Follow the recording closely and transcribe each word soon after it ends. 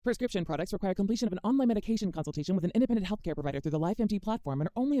Prescription products require completion of an online medication consultation with an independent healthcare provider through the LifeMD platform and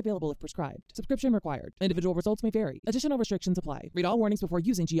are only available if prescribed. Subscription required. Individual results may vary. Additional restrictions apply. Read all warnings before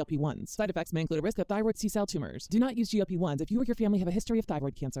using GLP-1s. Side effects may include a risk of thyroid C-cell tumors. Do not use GLP-1s if you or your family have a history of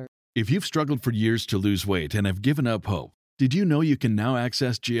thyroid cancer. If you've struggled for years to lose weight and have given up hope, did you know you can now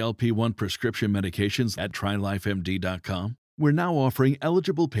access GLP-1 prescription medications at TryLifeMD.com? We're now offering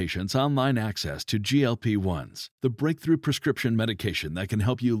eligible patients online access to GLP-1s, the breakthrough prescription medication that can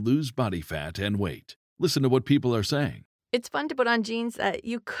help you lose body fat and weight. Listen to what people are saying. It's fun to put on jeans that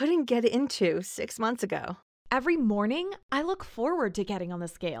you couldn't get into 6 months ago. Every morning, I look forward to getting on the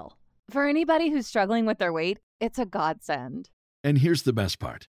scale. For anybody who's struggling with their weight, it's a godsend. And here's the best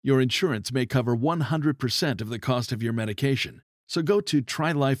part. Your insurance may cover 100% of the cost of your medication. So go to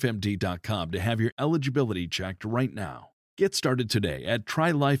TryLifeMD.com to have your eligibility checked right now. Get started today at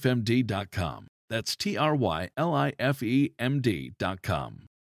TryLifeMD.com. That's TryLifeMD.com.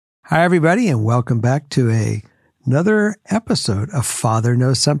 Hi, everybody, and welcome back to another episode of Father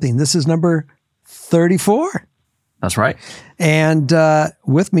Knows Something. This is number 34. That's right. And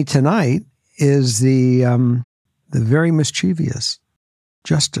with me tonight is the very mischievous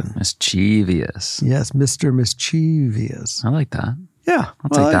Justin. Mischievous. Yes, Mr. Mischievous. I like that. Yeah. I'll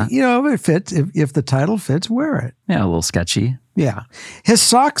take that. You know, if it fits, if the title fits, wear it. Yeah, a little sketchy. Yeah. His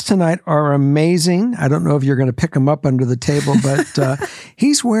socks tonight are amazing. I don't know if you're going to pick them up under the table, but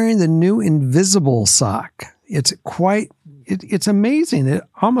he's wearing the new invisible sock. It's it's amazing. It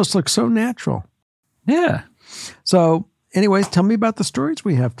almost looks so natural. Yeah. So anyways, tell me about the stories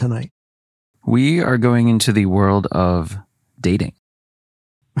we have tonight. We are going into the world of dating.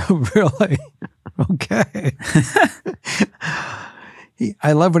 Really? Okay.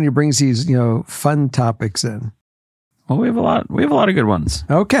 I love when he brings these, fun topics in. Well, we have a lot of good ones.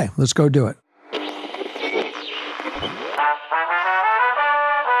 Okay, let's go do it.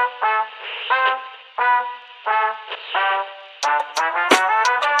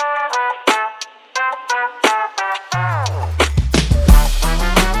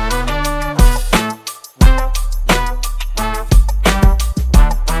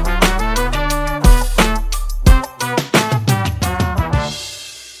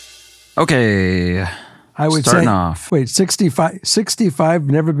 Okay. I would starting say, off. Wait, 65,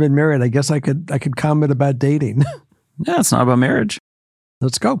 never been married. I guess I could comment about dating. Yeah, it's not about marriage.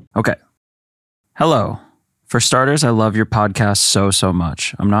 Let's go. Okay. Hello. For starters, I love your podcast so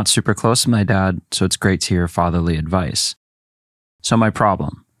much. I'm not super close to my dad, so it's great to hear fatherly advice. So my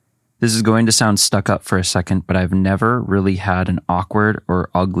problem. This is going to sound stuck up for a second, but I've never really had an awkward or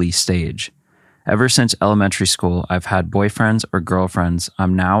ugly stage. Ever since elementary school, I've had boyfriends or girlfriends.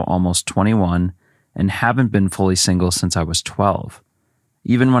 I'm now almost 21 and haven't been fully single since I was 12.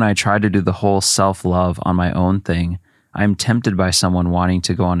 Even when I try to do the whole self-love on my own thing, I'm tempted by someone wanting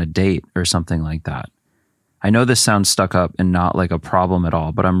to go on a date or something like that. I know this sounds stuck up and not like a problem at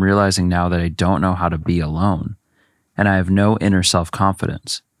all, but I'm realizing now that I don't know how to be alone, and I have no inner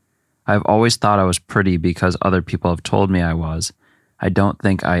self-confidence. I've always thought I was pretty because other people have told me I was. I don't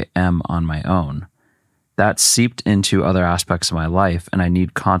think I am on my own. That seeped into other aspects of my life, and I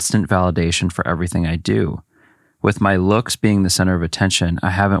need constant validation for everything I do. With my looks being the center of attention, I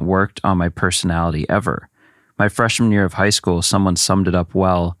haven't worked on my personality ever. My freshman year of high school, someone summed it up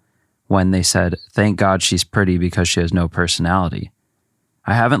well when they said, "Thank God she's pretty because she has no personality."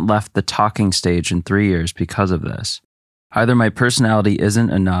 I haven't left the talking stage in 3 years because of this. Either my personality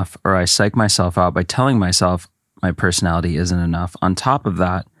isn't enough, or I psych myself out by telling myself my personality isn't enough. On top of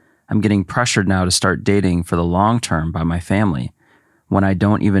that, I'm getting pressured now to start dating for the long term by my family when I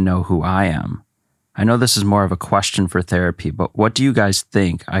don't even know who I am. I know this is more of a question for therapy, but what do you guys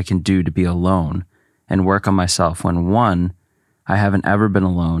think I can do to be alone and work on myself when, one, I haven't ever been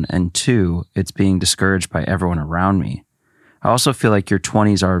alone, and two, it's being discouraged by everyone around me? I also feel like your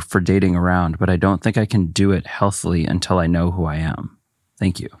 20s are for dating around, but I don't think I can do it healthily until I know who I am.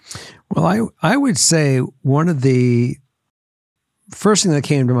 Thank you. Well, I would say one of the first thing that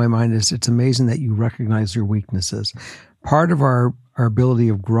came to my mind is it's amazing that you recognize your weaknesses. Part of our ability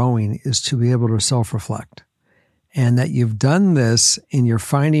of growing is to be able to self-reflect, and that you've done this and you're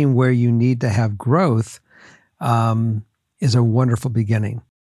finding where you need to have growth is a wonderful beginning.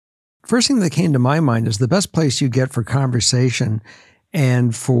 First thing that came to my mind is the best place you get for conversation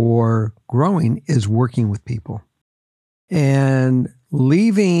and for growing is working with people. And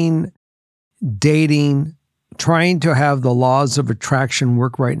leaving dating, trying to have the laws of attraction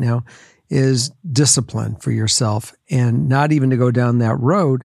work right now is discipline for yourself, and not even to go down that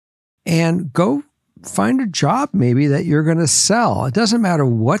road, and go find a job maybe that you're going to sell. It doesn't matter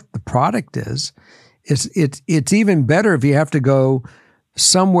what the product is. It's even better if you have to go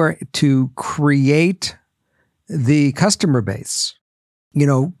somewhere to create the customer base,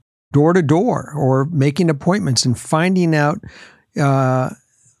 door to door, or making appointments and finding out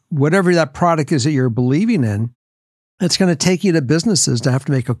whatever that product is that you're believing in. It's going to take you to businesses to have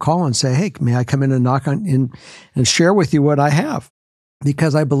to make a call and say, hey, may I come in and knock on in and share with you what I have?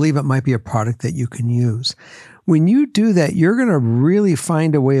 Because I believe it might be a product that you can use. When you do that, you're going to really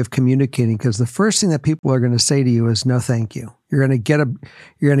find a way of communicating, because the first thing that people are going to say to you is no, thank you. You're going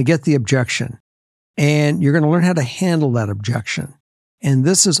to get the objection, and you're going to learn how to handle that objection. And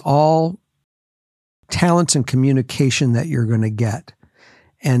this is all talents and communication that you're going to get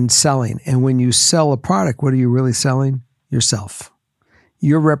and selling. And when you sell a product, what are you really selling? Yourself.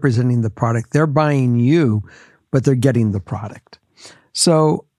 You're representing the product. They're buying you, but they're getting the product.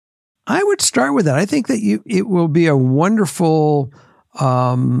 So I would start with that. I think that it will be a wonderful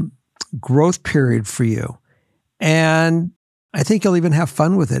growth period for you. And I think you'll even have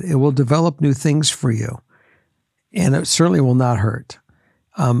fun with it. It will develop new things for you. And it certainly will not hurt.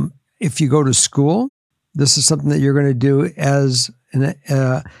 If you go to school, this is something that you're going to do as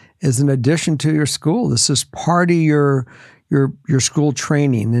an addition to your school. This is part of your school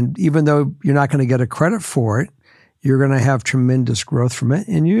training. And even though you're not going to get a credit for it, you're going to have tremendous growth from it.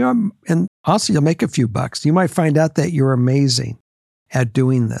 And also you'll make a few bucks. You might find out that you're amazing at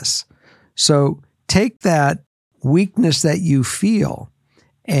doing this. So take that weakness that you feel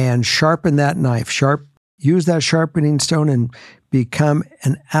and sharpen that knife. Use that sharpening stone and become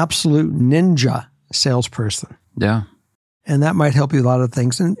an absolute ninja salesperson. Yeah. And that might help you a lot of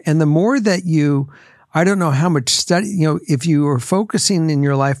things. And the more that I don't know how much study, if you were focusing in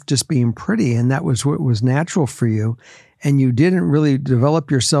your life just being pretty and that was what was natural for you, and you didn't really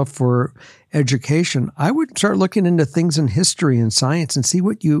develop yourself for education, I would start looking into things in history and science and see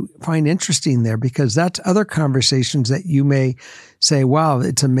what you find interesting there, because that's other conversations that you may say, wow,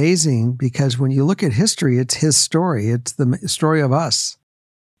 it's amazing, because when you look at history, it's his story. It's the story of us.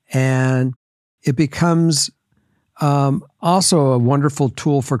 And it becomes also a wonderful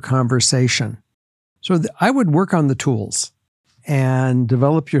tool for conversation. So I would work on the tools and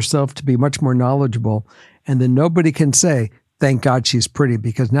develop yourself to be much more knowledgeable. And then nobody can say, thank God she's pretty,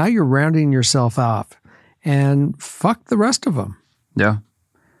 because now you're rounding yourself off, and fuck the rest of them. Yeah.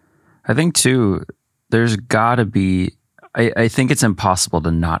 I think too, there's gotta be, I think it's impossible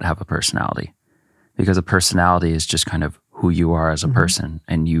to not have a personality, because a personality is just kind of who you are as a person,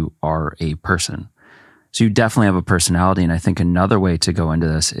 and you are a person. So you definitely have a personality. And I think another way to go into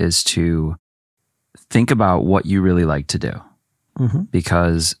this is to think about what you really like to do,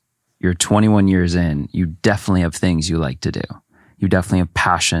 because you're 21 years in, you definitely have things you like to do. You definitely have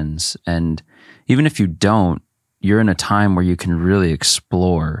passions. And even if you don't, you're in a time where you can really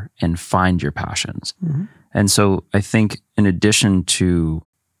explore and find your passions. And so I think in addition to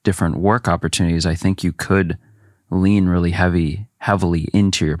different work opportunities, I think you could lean really heavily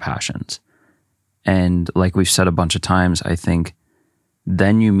into your passions. And like we've said a bunch of times, I think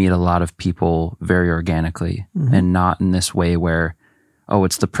then you meet a lot of people very organically, and not in this way where, oh,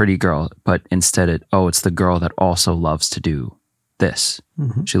 it's the pretty girl, but instead it's the girl that also loves to do this.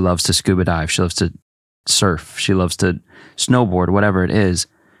 She loves to scuba dive. She loves to surf. She loves to snowboard, whatever it is.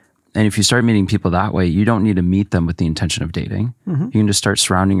 And if you start meeting people that way, you don't need to meet them with the intention of dating. You can just start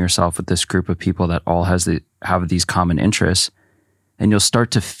surrounding yourself with this group of people that all have these common interests, and you'll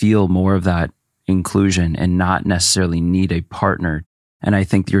start to feel more of that inclusion and not necessarily need a partner. And I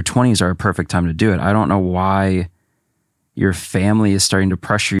think your 20s are a perfect time to do it. I don't know why your family is starting to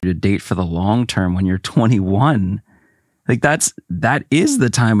pressure you to date for the long term when you're 21. Like that is the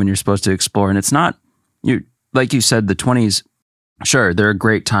time when you're supposed to explore. And it's not, like you said, the 20s, sure, they're a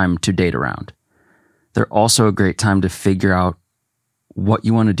great time to date around. They're also a great time to figure out what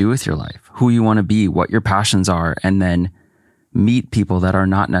you want to do with your life, who you want to be, what your passions are, and then meet people that are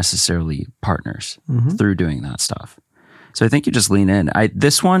not necessarily partners through doing that stuff. So I think you just lean in.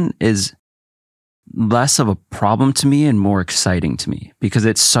 This one is less of a problem to me and more exciting to me, because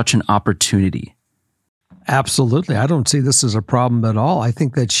it's such an opportunity. Absolutely. I don't see this as a problem at all. I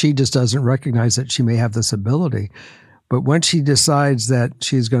think that she just doesn't recognize that she may have this ability. But when she decides that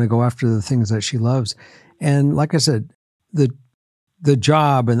she's going to go after the things that she loves, and like I said, the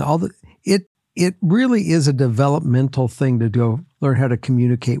job and all it really is a developmental thing to go learn how to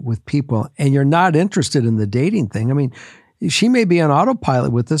communicate with people. And you're not interested in the dating thing. I mean, she may be on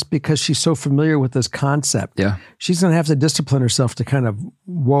autopilot with this because she's so familiar with this concept. Yeah. She's going to have to discipline herself to kind of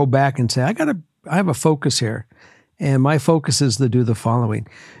woe back and say, I have a focus here. And my focus is to do the following.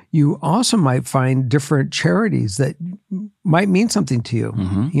 You also might find different charities that might mean something to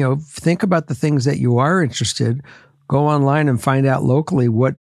you. Think about the things that you are interested. Go online and find out locally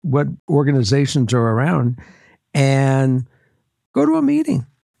what organizations are around, and go to a meeting.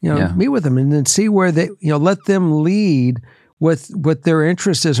 Meet with them and then see where they, let them lead with what their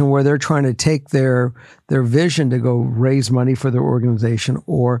interest is and where they're trying to take their vision to go raise money for their organization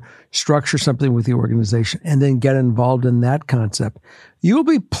or structure something with the organization, and then get involved in that concept. You'll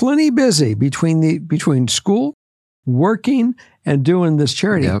be plenty busy between school, working, and doing this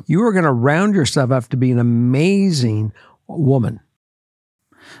charity. Yep. You are going to round yourself up to be an amazing woman.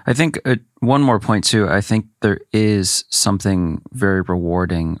 I think one more point too. I think there is something very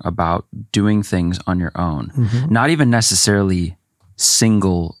rewarding about doing things on your own, not even necessarily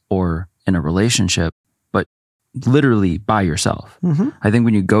single or in a relationship, but literally by yourself. I think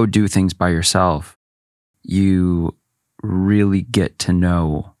when you go do things by yourself, you really get to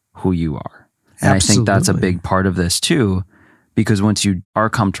know who you are. And Absolutely. I think that's a big part of this too, because once you are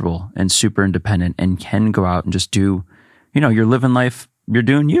comfortable and super independent and can go out and just do, you're living life, you're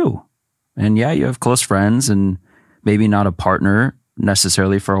doing you. And yeah, you have close friends and maybe not a partner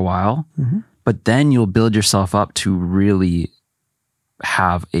necessarily for a while, but then you'll build yourself up to really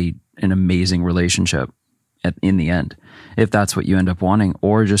have an amazing relationship in the end, if that's what you end up wanting,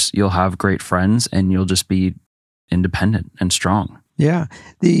 or just you'll have great friends and you'll just be independent and strong. Yeah.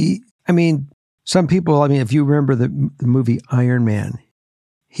 Some people, if you remember the movie Iron Man,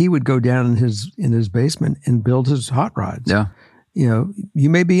 he would go down in his basement and build his hot rods. Yeah. You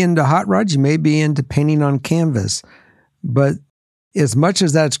may be into hot rods, you may be into painting on canvas, but as much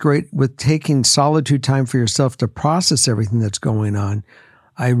as that's great with taking solitude time for yourself to process everything that's going on,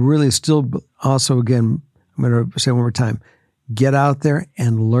 I really still also, again, I'm going to say one more time, get out there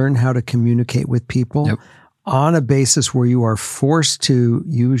and learn how to communicate with people on a basis where you are forced to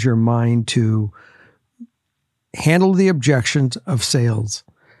use your mind to handle the objections of sales,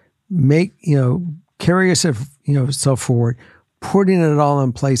 carry yourself forward, putting it all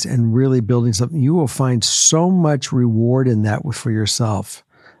in place and really building something. You will find so much reward in that for yourself,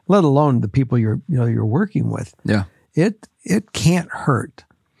 let alone the people you're working with. Yeah. It can't hurt.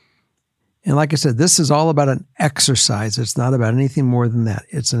 And like I said, this is all about an exercise. It's not about anything more than that.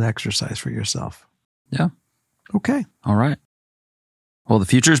 It's an exercise for yourself. Yeah. Okay. All right. Well, the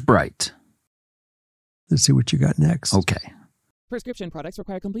future's bright. Let's see what you got next. Okay. Prescription products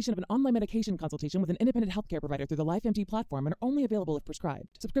require completion of an online medication consultation with an independent healthcare provider through the LifeMD platform and are only available if prescribed.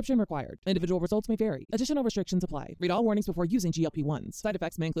 Subscription required. Individual results may vary. Additional restrictions apply. Read all warnings before using GLP-1s. Side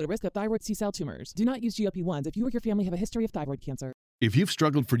effects may include a risk of thyroid C-cell tumors. Do not use GLP-1s if you or your family have a history of thyroid cancer. If you've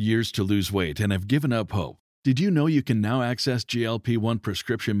struggled for years to lose weight and have given up hope, did you know you can now access GLP-1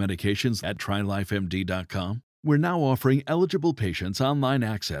 prescription medications at TryLifeMD.com? We're now offering eligible patients online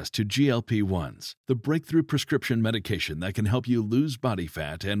access to GLP-1s, the breakthrough prescription medication that can help you lose body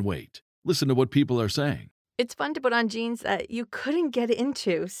fat and weight. Listen to what people are saying. It's fun to put on jeans that you couldn't get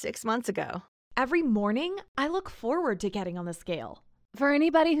into 6 months ago. Every morning, I look forward to getting on the scale. For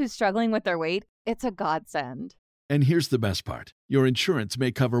anybody who's struggling with their weight, it's a godsend. And here's the best part. Your insurance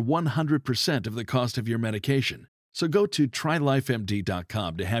may cover 100% of the cost of your medication. So go to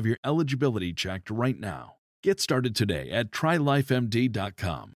TryLifeMD.com to have your eligibility checked right now. Get started today at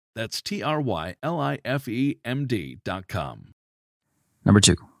TryLifeMD.com. That's TryLifeMD.com. Number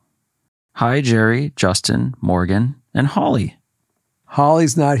 2. Hi, Jerry, Justin, Morgan, and Holly.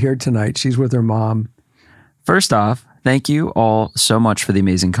 Holly's not here tonight. She's with her mom. First off, thank you all so much for the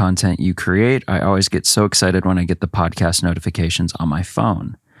amazing content you create. I always get so excited when I get the podcast notifications on my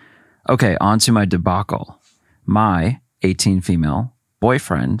phone. Okay, on to my debacle. My 18 female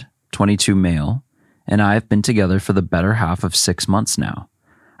boyfriend, 22 male, and I have been together for the better half of 6 months now.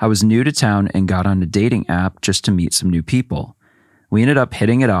 I was new to town and got on a dating app just to meet some new people. We ended up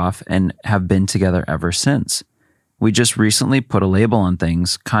hitting it off and have been together ever since. We just recently put a label on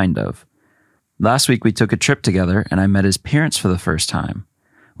things, kind of. Last week we took a trip together and I met his parents for the first time.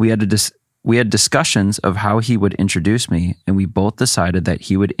 We had discussions of how he would introduce me, and we both decided that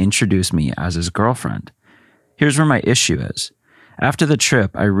he would introduce me as his girlfriend. Here's where my issue is. After the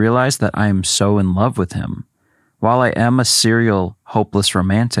trip, I realized that I am so in love with him. While I am a serial, hopeless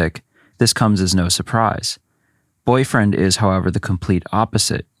romantic, this comes as no surprise. Boyfriend is, however, the complete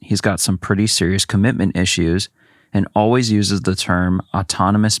opposite. He's got some pretty serious commitment issues and always uses the term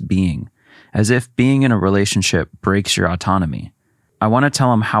autonomous being, as if being in a relationship breaks your autonomy. I want to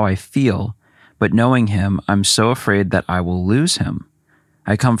tell him how I feel, but knowing him, I'm so afraid that I will lose him.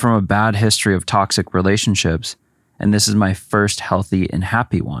 I come from a bad history of toxic relationships, and this is my first healthy and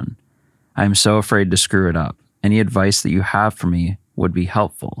happy one. I am so afraid to screw it up. Any advice that you have for me would be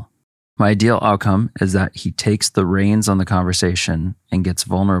helpful. My ideal outcome is that he takes the reins on the conversation and gets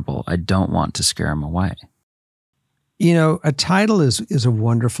vulnerable. I don't want to scare him away. a title is a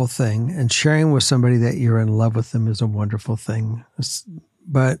wonderful thing, and sharing with somebody that you're in love with them is a wonderful thing.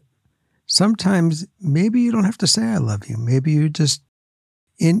 But sometimes maybe you don't have to say I love you. Maybe you just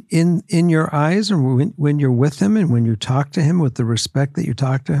in your eyes, and when you're with him and when you talk to him with the respect that you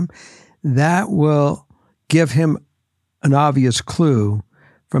talk to him, that will give him an obvious clue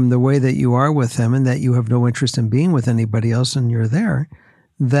from the way that you are with him and that you have no interest in being with anybody else and you're there,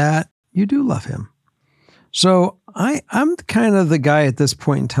 that you do love him. So I'm kind of the guy at this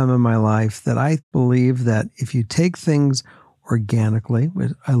point in time in my life that I believe that if you take things organically,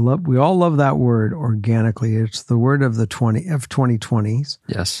 we all love that word, organically. It's the word of the 2020s.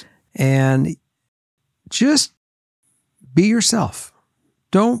 Yes. And just be yourself.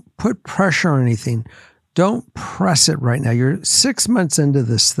 Don't put pressure on anything. Don't press it right now. You're 6 months into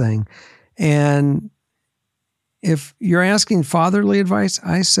this thing. And if you're asking fatherly advice,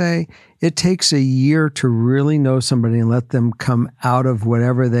 I say it takes a year to really know somebody and let them come out of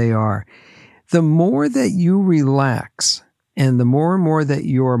whatever they are. The more that you relax and the more and more that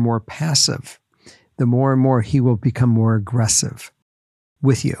you are more passive, the more and more he will become more aggressive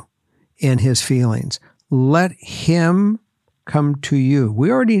with you in his feelings. Let him come to you.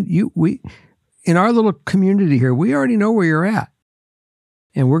 We in our little community here, we already know where you're at,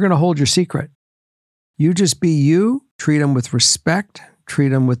 and we're going to hold your secret. You just be you, treat them with respect, treat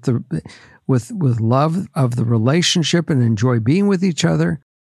them with love of the relationship and enjoy being with each other.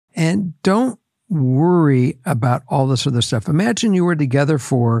 And don't worry about all this other stuff. Imagine you were together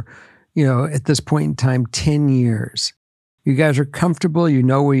for, at this point in time, 10 years. You guys are comfortable. You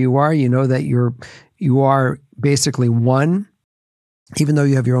know where you are. You know that you are basically one, even though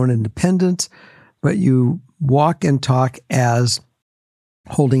you have your own independence, but you walk and talk as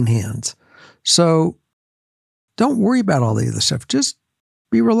holding hands. So don't worry about all the other stuff. Just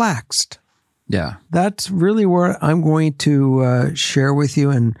be relaxed. Yeah. That's really what I'm going to share with you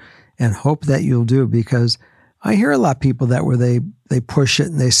and hope that you'll do, because I hear a lot of people that where they push it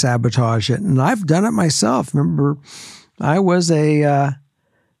and they sabotage it. And I've done it myself. Remember, I was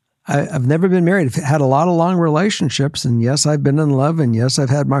I've never been married. I've had a lot of long relationships, and yes, I've been in love, and yes, I've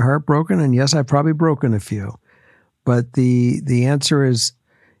had my heart broken, and yes, I've probably broken a few. But the answer is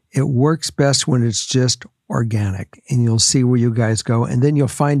it works best when it's just organic, and you'll see where you guys go. And then you'll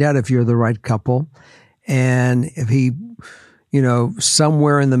find out if you're the right couple. And if he,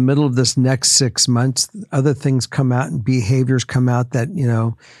 somewhere in the middle of this next 6 months, other things come out and behaviors come out that,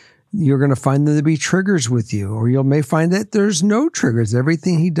 you're going to find them to be triggers with you, or you may find that there's no triggers.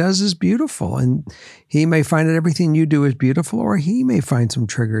 Everything he does is beautiful, and he may find that everything you do is beautiful, or he may find some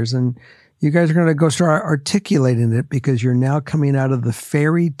triggers, and you guys are going to go start articulating it because you're now coming out of the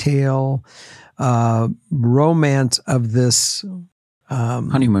fairy tale romance of this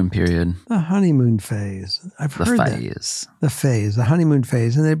honeymoon period. The honeymoon phase. I've heard that. The honeymoon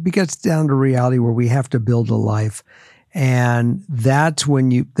phase. And it gets down to reality where we have to build a life. And that's when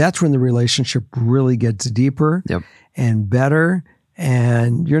the relationship really gets deeper and better.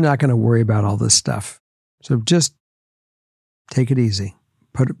 And you're not going to worry about all this stuff. So just take it easy.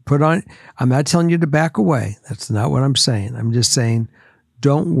 Put on, I'm not telling you to back away. That's not what I'm saying. I'm just saying,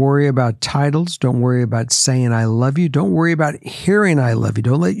 don't worry about titles. Don't worry about saying I love you. Don't worry about hearing I love you.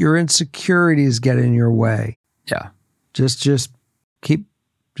 Don't let your insecurities get in your way. Yeah. Just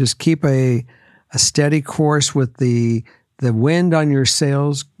keep a steady course with the wind on your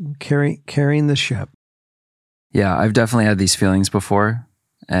sails, carrying the ship. Yeah, I've definitely had these feelings before,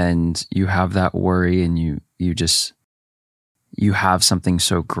 and you have that worry, and you have something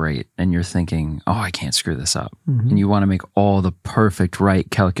so great, and you're thinking, oh, I can't screw this up. Mm-hmm. And you want to make all the perfect, right,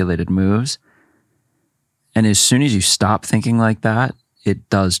 calculated moves. And as soon as you stop thinking like that, it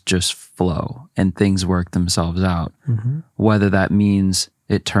does just flow and things work themselves out. Mm-hmm. Whether that means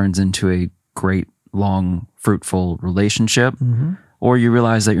it turns into a great, long, fruitful relationship, mm-hmm. or you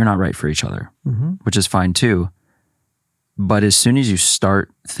realize that you're not right for each other, mm-hmm. which is fine too. But as soon as you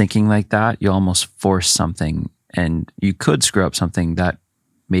start thinking like that, you almost force something, and you could screw up something that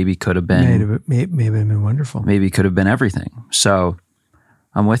maybe could have been... Maybe have been wonderful. Maybe could have been everything. So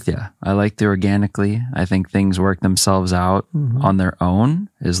I'm with you. I like the organically. I think things work themselves out mm-hmm. on their own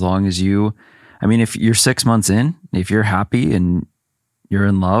as long as you... I mean, if you're 6 months in, if you're happy and you're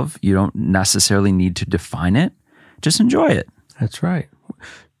in love, you don't necessarily need to define it. Just enjoy it. That's right.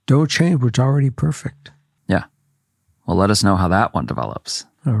 Don't change what's already perfect. Yeah. Well, let us know how that one develops.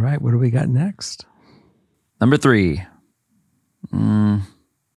 All right. What do we got next? Number 3. I'm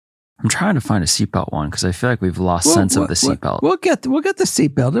trying to find a seatbelt one because I feel like we've lost sense of the seatbelt. We'll get the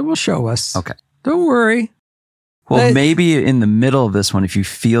seatbelt. It will show us. Okay. Don't worry. Well, maybe in the middle of this one, if you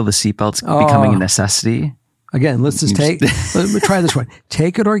feel the seatbelt's becoming a necessity, Again, let's just let me try this one.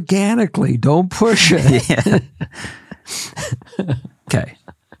 Take it organically. Don't push it. Yeah. Okay.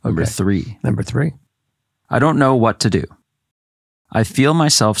 Number 3. Number 3. I don't know what to do. I feel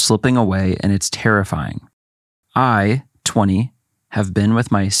myself slipping away and it's terrifying. I, 20, have been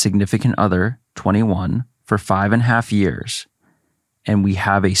with my significant other, 21, for 5.5 years, and we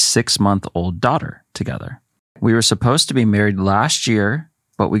have a 6-month-old daughter together. We were supposed to be married last year,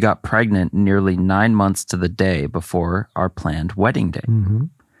 but we got pregnant nearly 9 months to the day before our planned wedding date. Mm-hmm.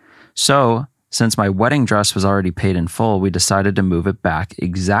 So, since my wedding dress was already paid in full, we decided to move it back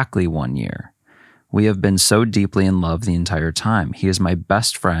exactly 1 year. We have been so deeply in love the entire time. He is my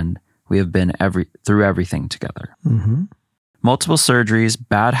best friend. We have been through everything together. Mm-hmm. Multiple surgeries,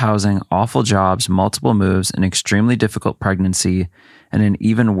 bad housing, awful jobs, multiple moves, an extremely difficult pregnancy, and an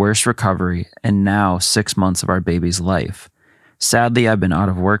even worse recovery, and now 6 months of our baby's life. Sadly, I've been out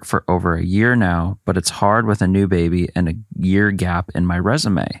of work for over a year now, but it's hard with a new baby and a year gap in my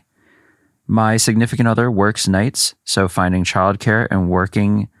resume. My significant other works nights, so finding childcare and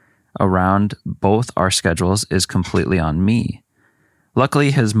working around both our schedules is completely on me.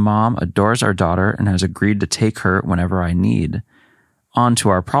 Luckily, his mom adores our daughter and has agreed to take her whenever I need. On to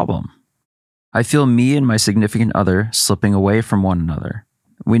our problem. I feel me and my significant other slipping away from one another.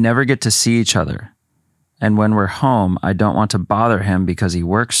 We never get to see each other. And when we're home, I don't want to bother him because he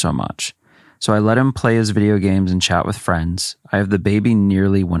works so much. So I let him play his video games and chat with friends. I have the baby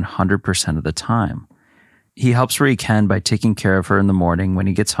nearly 100% of the time. He helps where he can by taking care of her in the morning when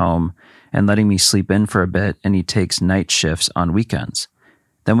he gets home and letting me sleep in for a bit, and he takes night shifts on weekends.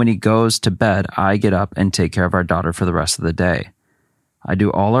 Then when he goes to bed, I get up and take care of our daughter for the rest of the day. I do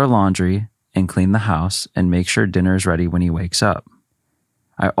all our laundry and clean the house and make sure dinner is ready when he wakes up.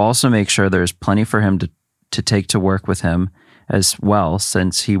 I also make sure there's plenty for him to take to work with him as well,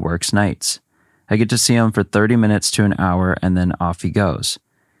 since he works nights. I get to see him for 30 minutes to an hour and then off he goes.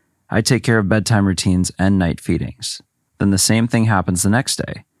 I take care of bedtime routines and night feedings. Then the same thing happens the next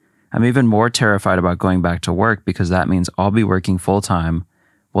day. I'm even more terrified about going back to work because that means I'll be working full time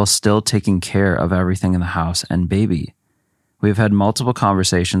while still taking care of everything in the house and baby. We've had multiple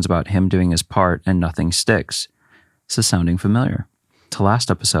conversations about him doing his part and nothing sticks. This is sounding familiar to last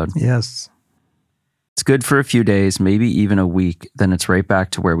episode. Yes. It's good for a few days, maybe even a week, then it's right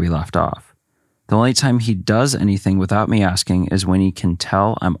back to where we left off. The only time he does anything without me asking is when he can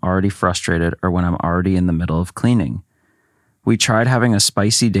tell I'm already frustrated or when I'm already in the middle of cleaning. We tried having a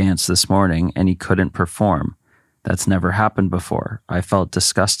spicy dance this morning and he couldn't perform. That's never happened before. I felt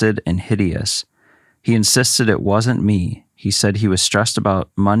disgusted and hideous. He insisted it wasn't me. He said he was stressed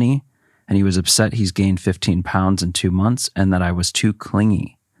about money and he was upset he's gained 15 pounds in 2 months and that I was too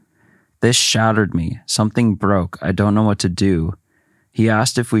clingy. This shattered me. Something broke. I don't know what to do. He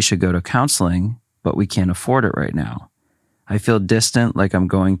asked if we should go to counseling, but we can't afford it right now. I feel distant, like I'm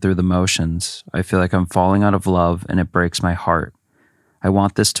going through the motions. I feel like I'm falling out of love and it breaks my heart. I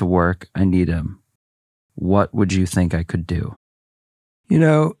want this to work. I need him. What would you think I could do? You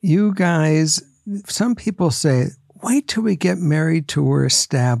know, you guys, some people say, wait till we get married till we're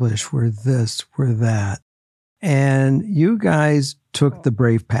established, we're this, we're that. And you guys took the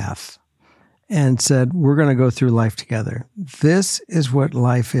brave path and said, we're going to go through life together. This is what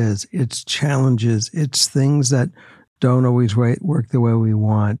life is. It's challenges. It's things that don't always work the way we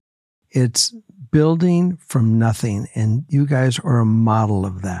want. It's building from nothing. And you guys are a model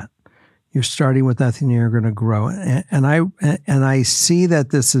of that. You're starting with nothing and you're going to grow. And I see that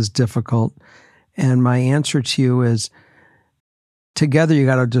this is difficult. And my answer to you is, together you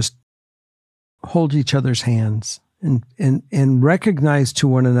got to just hold each other's hands and recognize to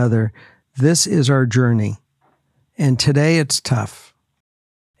one another, this is our journey. And today it's tough.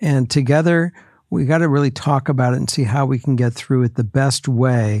 And together, we got to really talk about it and see how we can get through it the best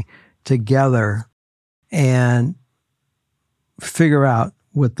way together and figure out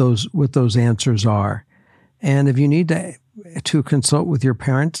what those answers are. And if you need to consult with your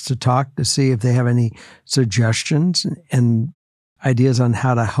parents to talk to see if they have any suggestions and ideas on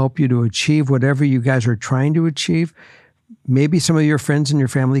how to help you to achieve whatever you guys are trying to achieve, maybe some of your friends and your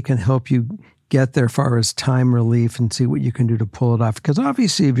family can help you get there as far as time relief and see what you can do to pull it off. Because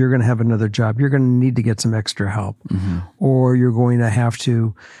obviously, if you're going to have another job, you're going to need to get some extra help, or you're going to have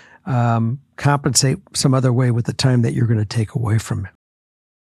to compensate some other way with the time that you're going to take away from it.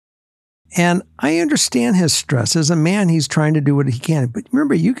 And I understand his stress. As a man, he's trying to do what he can. But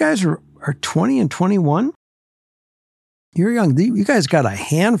remember, you guys are 20 and 21. You're young. You guys got a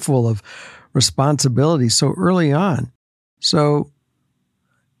handful of responsibilities so early on. So,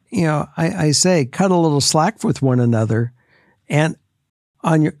 you know, I say cut a little slack with one another. And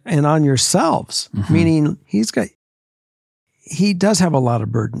on yourselves, meaning he does have a lot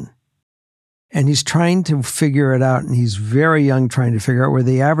of burden. And he's trying to figure it out, and he's very young trying to figure out, where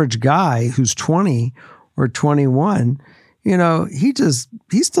the average guy who's 20 or 21, he's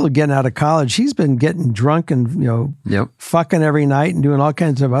still getting out of college. He's been getting drunk and, fucking every night and doing all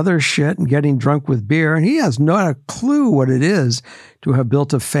kinds of other shit and getting drunk with beer. And he has not a clue what it is to have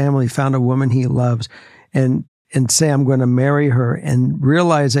built a family, found a woman he loves, and say, I'm going to marry her, and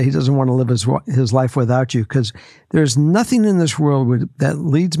realize that he doesn't want to live his life without you, because there's nothing in this world that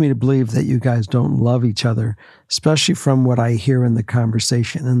leads me to believe that you guys don't love each other, especially from what I hear in the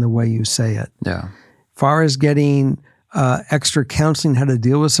conversation and the way you say it. Yeah. Far as getting extra counseling, how to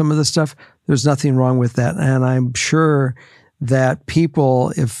deal with some of this stuff, there's nothing wrong with that. And I'm sure that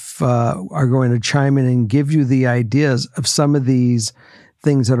people, if are going to chime in and give you the ideas of some of these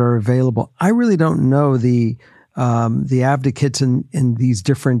things that are available. I really don't know the advocates in these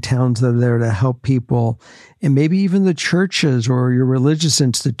different towns that are there to help people, and maybe even the churches or your religious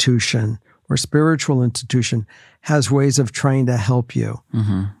institution or spiritual institution has ways of trying to help you.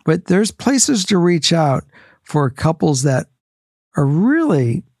 Mm-hmm. But there's places to reach out for couples that are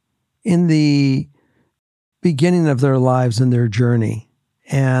really in the beginning of their lives and their journey.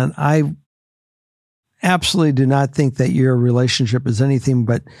 And I absolutely do not think that your relationship is anything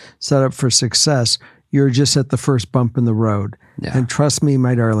but set up for success. You're just at the first bump in the road. Yeah. And trust me,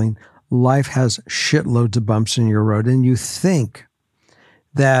 my darling, life has shitloads of bumps in your road. And you think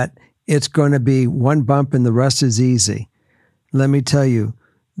that it's going to be one bump and the rest is easy. Let me tell you,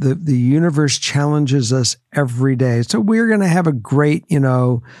 the universe challenges us every day. So we're going to have a great, year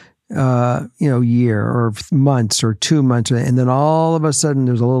or months or 2 months. And then all of a sudden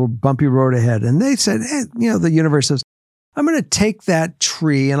there's a little bumpy road ahead. And they said, hey, the universe says, I'm going to take that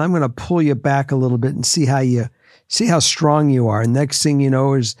tree and I'm going to pull you back a little bit and see how strong you are. And next thing you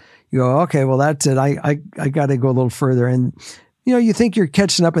know is you go, okay, well, that's it. I got to go a little further. And, you think you're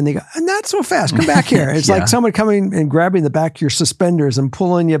catching up and they go, not so fast. Come back here. It's like someone coming and grabbing the back of your suspenders and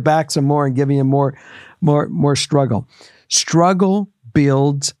pulling you back some more and giving you more struggle. Struggle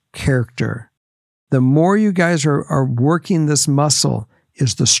builds character. The more you guys are working this muscle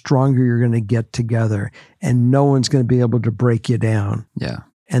is the stronger you're going to get together, and no one's going to be able to break you down. Yeah.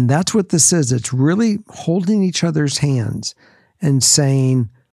 And that's what this is. It's really holding each other's hands and saying,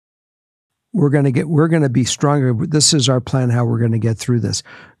 we're going to be stronger. This is our plan, how we're going to get through this.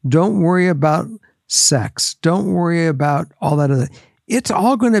 Don't worry about sex. Don't worry about all that other. It's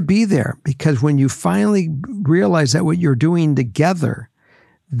all going to be there, because when you finally realize that what you're doing together,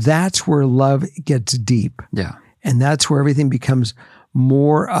 that's where love gets deep. Yeah. And that's where everything becomes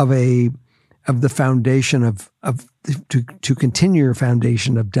more of the foundation to continue your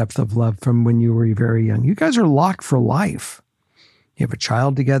foundation of depth of love from when you were very young. You guys are locked for life. You have a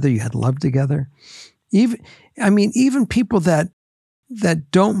child together. You had love together. Even people that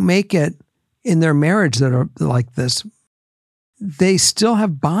don't make it in their marriage that are like this, they still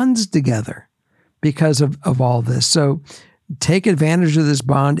have bonds together because of all this. So take advantage of this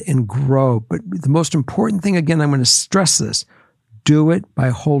bond and grow. But the most important thing, again, I'm going to stress this, do it by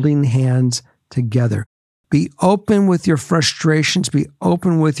holding hands together. Be open with your frustrations. Be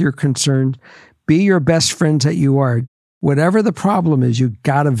open with your concerns. Be your best friends that you are. Whatever the problem is, you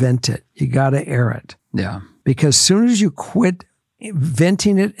got to vent it. You got to air it. Yeah. Because as soon as you quit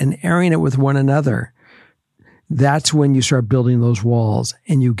venting it and airing it with one another, that's when you start building those walls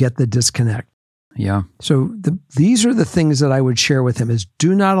and you get the disconnect. Yeah. So these are the things that I would share with him is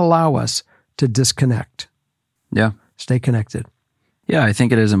do not allow us to disconnect. Yeah. Stay connected. Yeah, I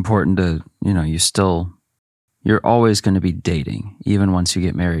think it is important to, you're always going to be dating. Even once you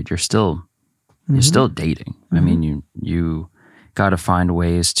get married, you're still dating. Mm-hmm. I mean, you got to find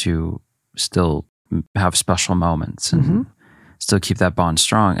ways to still have special moments and still keep that bond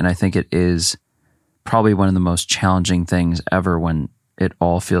strong. And I think it is probably one of the most challenging things ever when it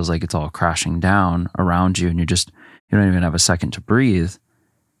all feels like it's all crashing down around you and you don't even have a second to breathe,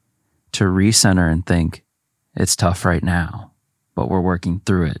 to recenter and think it's tough right now, but we're working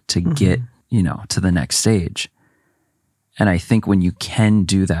through it to get, to the next stage. And I think when you can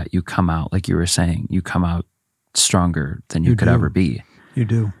do that, you come out, like you were saying, you come out stronger than you could ever be. You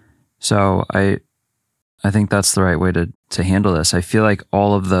do. So I think that's the right way to handle this. I feel like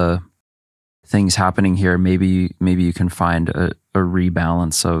all of the things happening here, maybe you can find a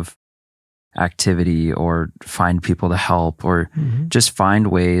rebalance of activity or find people to help or just find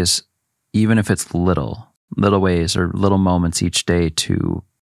ways, even if it's little ways or little moments each day to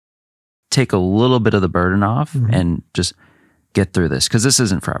take a little bit of the burden off and just get through this, because this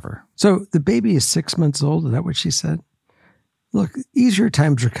isn't forever. So the baby is 6 months old. Is that what she said? look, easier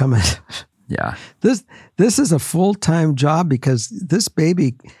times are coming. Yeah. This is a full-time job because this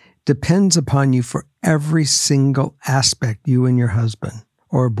baby depends upon you for every single aspect, you and your husband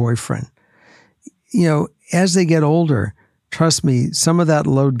or boyfriend. You know, as they get older, trust me, some of that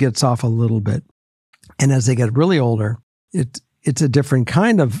load gets off a little bit. And as they get really older, it's a different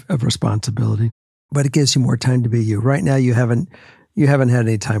kind of responsibility, but it gives you more time to be you. Right now, you haven't had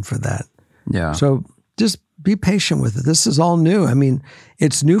any time for that. Yeah. So just be patient with it. This is all new. I mean,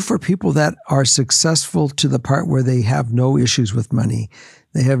 it's new for people that are successful to the part where they have no issues with money.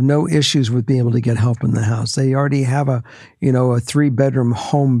 They have no issues with being able to get help in the house. They already have a 3-bedroom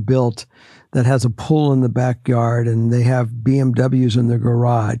home built that has a pool in the backyard, and they have BMWs in their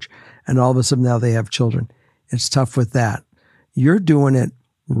garage, and all of a sudden now they have children. It's tough with that. You're doing it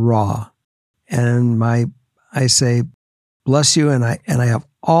raw. And I say, bless you, and I have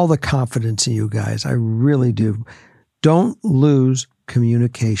all the confidence in you guys. I really do. Don't lose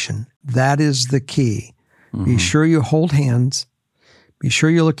communication. That is the key. Mm-hmm. Be sure you hold hands. Be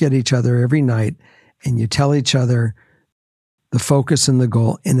sure you look at each other every night and you tell each other the focus and the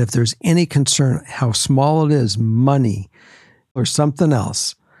goal. And if there's any concern, how small it is, money or something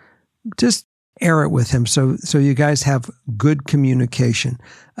else, just air it with him so you guys have good communication,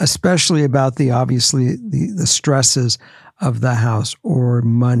 especially about the stresses of the house or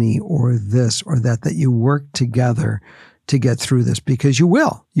money or this or that you work together to get through this, because you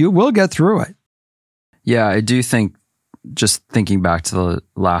will get through it. Yeah, I do think, just thinking back to the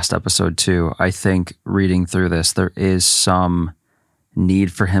last episode too, I think reading through this, there is some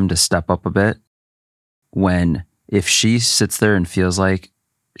need for him to step up a bit if she sits there and feels like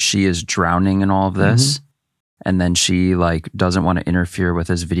she is drowning in all of this, and then she doesn't want to interfere with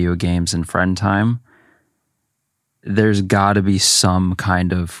his video games and friend time. There's got to be some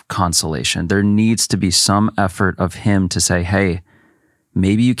kind of consolation. There needs to be some effort of him to say, hey,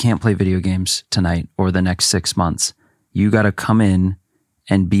 maybe you can't play video games tonight or the next 6 months. You got to come in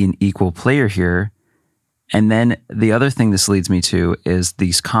and be an equal player here. And then the other thing this leads me to is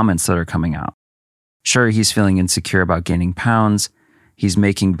these comments that are coming out. Sure, he's feeling insecure about gaining pounds. He's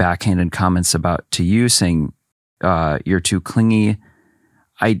making backhanded comments to you, saying you're too clingy.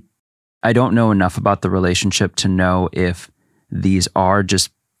 I don't know enough about the relationship to know if these are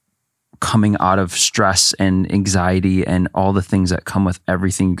just coming out of stress and anxiety and all the things that come with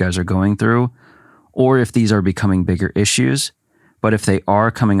everything you guys are going through, or if these are becoming bigger issues. But if they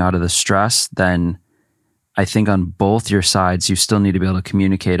are coming out of the stress, then I think on both your sides, you still need to be able to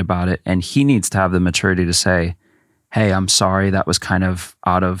communicate about it. And he needs to have the maturity to say, hey, I'm sorry, that was kind of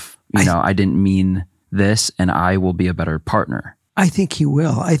out of, I didn't mean this, and I will be a better partner. I think he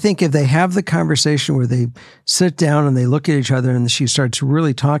will. I think if they have the conversation where they sit down and they look at each other and she starts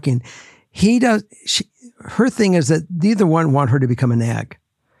really talking, her thing is that neither one want her to become a nag.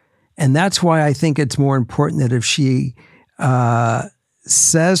 And that's why I think it's more important that if she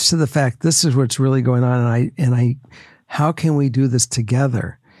says to the fact, this is what's really going on, and I, how can we do this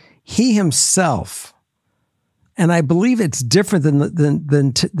together? He himself, and I believe it's different than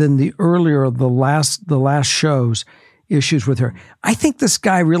the earlier, the last show's issues with her. I think this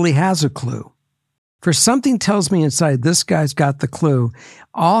guy really has a clue. For something tells me inside, this guy's got the clue.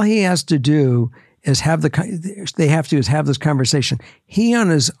 All he has to do is have this conversation. He on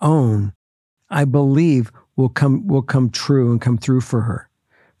his own, I believe, will come true and come through for her.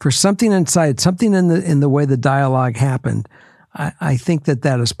 For something inside, something in the way the dialogue happened, I think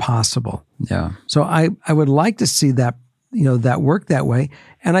that is possible. Yeah. So I would like to see that, that work that way.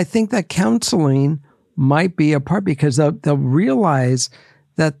 And I think that counseling might be a part, because they'll realize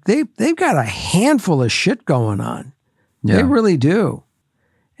that they've got a handful of shit going on. Yeah. They really do.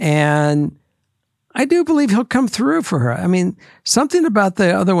 And I do believe he'll come through for her. I mean, something about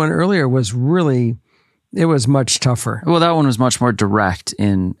the other one earlier was really, it was much tougher. Well, that one was much more direct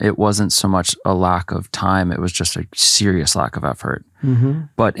it wasn't so much a lack of time. It was just a serious lack of effort. Mm-hmm.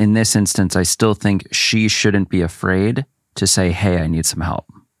 But in this instance, I still think she shouldn't be afraid to say, hey, I need some help.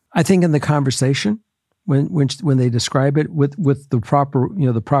 I think in the conversation, when they describe it with the proper,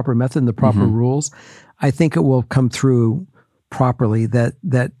 the proper method and the proper rules, I think it will come through properly,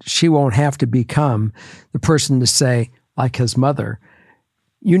 that she won't have to become the person to say, like his mother,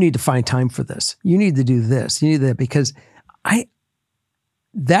 you need to find time for this. You need to do this. You need that, because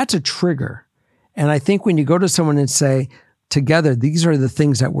that's a trigger. And I think when you go to someone and say, together, these are the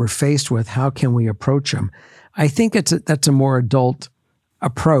things that we're faced with, how can we approach them? I think that's a more adult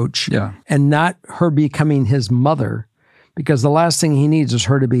approach, and not her becoming his mother, because the last thing he needs is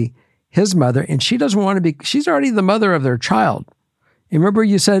her to be his mother, and she doesn't want to be. She's already the mother of their child. You remember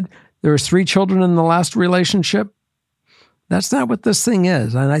you said there was 3 children in the last relationship? That's not what this thing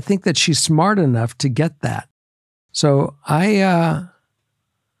is. And I think that she's smart enough to get that. So I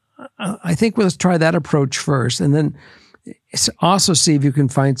think let's try that approach first. And then also see if you can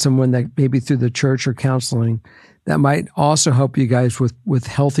find someone that maybe through the church or counseling that might also help you guys with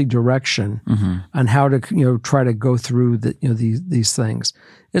healthy direction on how to, try to go through these things.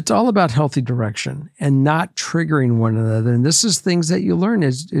 It's all about healthy direction and not triggering one another. And this is things that you learn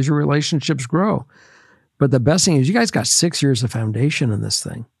as your relationships grow. But the best thing is you guys got 6 years of foundation in this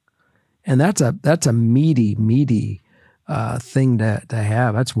thing. And that's a meaty thing to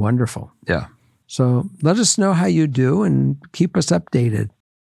have. That's wonderful. Yeah. So let us know how you do and keep us updated.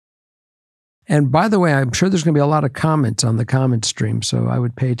 And by the way, I'm sure there's going to be a lot of comments on the comment stream, so I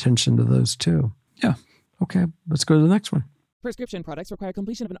would pay attention to those too. Yeah. Okay, let's go to the next one. Prescription products require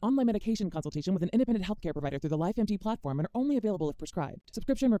completion of an online medication consultation with an independent healthcare provider through the LifeMD platform and are only available if prescribed.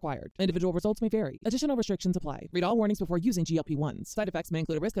 Subscription required. Individual results may vary. Additional restrictions apply. Read all warnings before using GLP-1s. Side effects may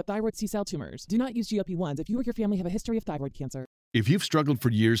include a risk of thyroid C-cell tumors. Do not use GLP-1s if you or your family have a history of thyroid cancer. If you've struggled for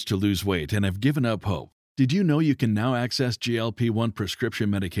years to lose weight and have given up hope, did you know you can now access GLP-1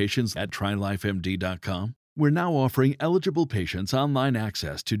 prescription medications at TryLifeMD.com? We're now offering eligible patients online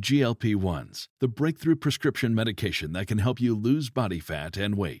access to GLP-1s, the breakthrough prescription medication that can help you lose body fat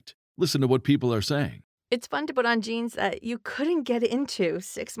and weight. Listen to what people are saying. It's fun to put on jeans that you couldn't get into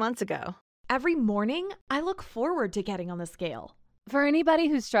 6 months ago. Every morning, I look forward to getting on the scale. For anybody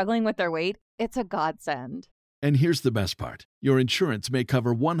who's struggling with their weight, it's a godsend. And here's the best part. Your insurance may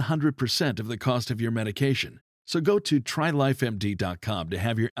cover 100% of the cost of your medication. So go to TryLifeMD.com to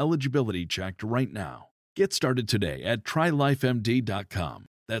have your eligibility checked right now. Get started today at TryLifeMD.com.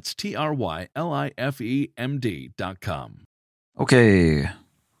 That's TryLifeMD.com. Okay.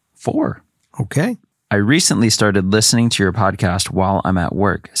 4. Okay. I recently started listening to your podcast while I'm at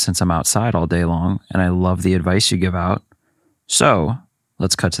work since I'm outside all day long, and I love the advice you give out. So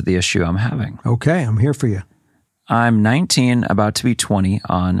let's cut to the issue I'm having. Okay, I'm here for you. I'm 19, about to be 20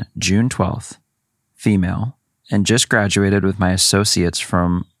 on June 12th, female, and just graduated with my associates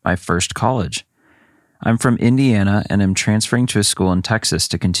from my first college. I'm from Indiana and am transferring to a school in Texas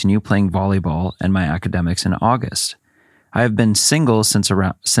to continue playing volleyball and my academics in August. I have been single since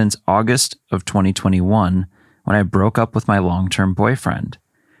August of 2021 when I broke up with my long-term boyfriend.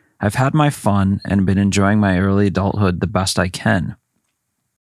 I've had my fun and been enjoying my early adulthood the best I can.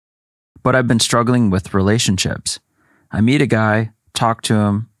 But I've been struggling with relationships. I meet a guy, talk to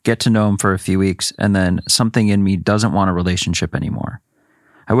him, get to know him for a few weeks, and then something in me doesn't want a relationship anymore.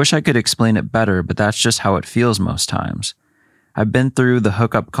 I wish I could explain it better, but that's just how it feels most times. I've been through the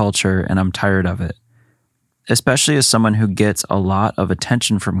hookup culture and I'm tired of it. Especially as someone who gets a lot of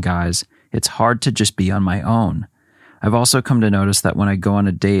attention from guys, it's hard to just be on my own. I've also come to notice that when I go on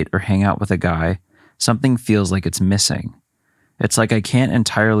a date or hang out with a guy, something feels like it's missing. It's like I can't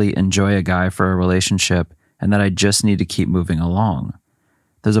entirely enjoy a guy for a relationship and that I just need to keep moving along.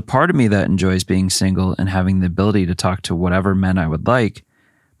 There's a part of me that enjoys being single and having the ability to talk to whatever men I would like,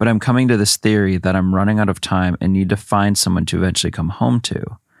 but I'm coming to this theory that I'm running out of time and need to find someone to eventually come home to.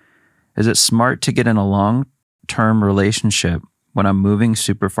 Is it smart to get in a long-term relationship when I'm moving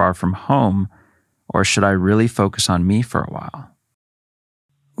super far from home, or should I really focus on me for a while?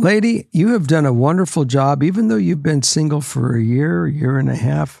 Lady, you have done a wonderful job, even though you've been single for a year and a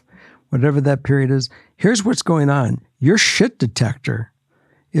half, whatever that period is. Here's what's going on. Your shit detector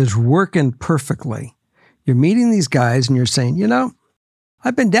is working perfectly. You're meeting these guys and you're saying,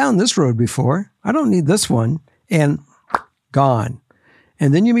 I've been down this road before. I don't need this one. And gone.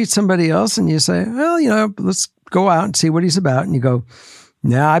 And then you meet somebody else and you say, well, let's go out and see what he's about. And you go,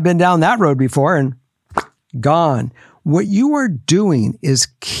 I've been down that road before, and gone. What you are doing is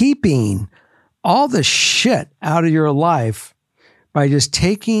keeping all the shit out of your life by just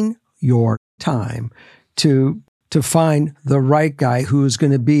taking your time to find the right guy he's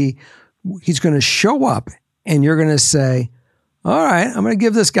going to show up, and you're going to say, all right, I'm going to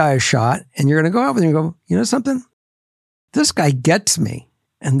give this guy a shot. And you're going to go out with him and go, you know something? This guy gets me.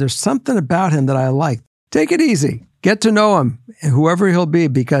 And there's something about him that I like. Take it easy. Get to know him, whoever he'll be,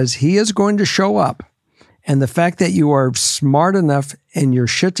 because he is going to show up. And the fact that you are smart enough and your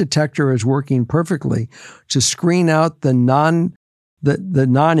shit detector is working perfectly to screen out the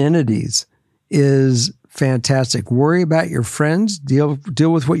non-entities is fantastic. Worry about your friends. Deal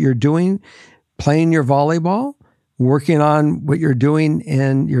with what you're doing, playing your volleyball, working on what you're doing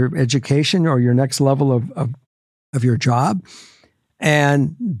in your education or your next level of your job.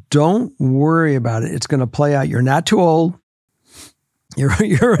 And don't worry about it. It's going to play out. You're not too old. You're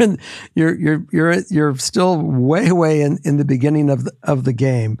still way in the beginning of the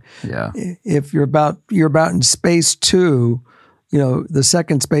game. Yeah. If you're about in space 2, the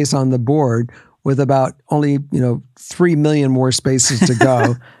second space on the board with about only 3 million more spaces to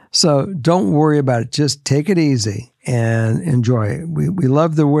go. So don't worry about it. Just take it easy and enjoy it. We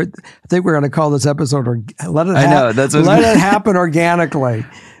love the word. I think we're going to call this episode let it happen organically,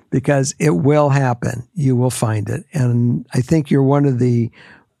 because it will happen. You will find it. And I think you're one of the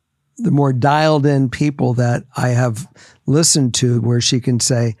more dialed in people that I have listened to, where she can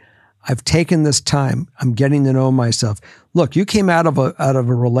say, I've taken this time. I'm getting to know myself. Look, you came out of a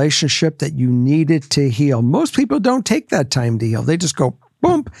relationship that you needed to heal. Most people don't take that time to heal. They just go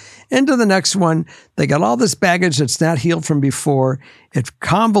boom into the next one. They got all this baggage that's not healed from before. It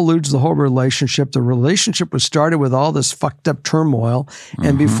convolutes the whole relationship. The relationship was started with all this fucked up turmoil.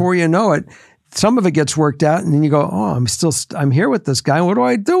 And before you know it, some of it gets worked out. And then you go, oh, I'm here with this guy. What do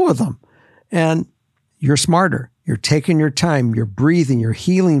I do with him? And you're smarter. You're taking your time. You're breathing. You're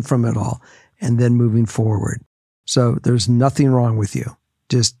healing from it all, and then moving forward. So there's nothing wrong with you.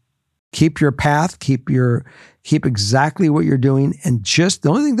 Just keep your path, keep exactly what you're doing. And just the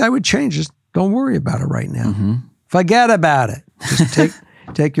only thing that I would change is don't worry about it right now. Forget about it. Just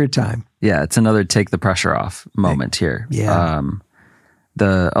take your time. Yeah. It's another take the pressure off moment here. Yeah.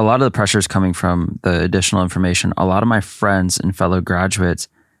 A lot of the pressure is coming from the additional information. A lot of my friends and fellow graduates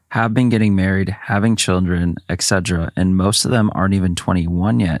have been getting married, having children, etc. And most of them aren't even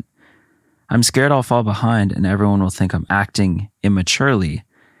 21 yet. I'm scared I'll fall behind and everyone will think I'm acting immaturely.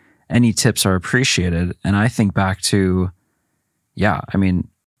 Any tips are appreciated. And I think back to,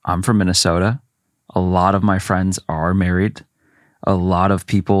 I'm from Minnesota. A lot of my friends are married. A lot of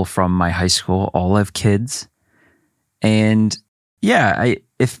people from my high school all have kids. And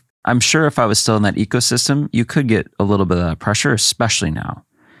I'm sure if I was still in that ecosystem, you could get a little bit of that pressure, especially now.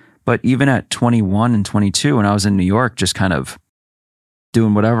 But even at 21 and 22, when I was in New York, just kind of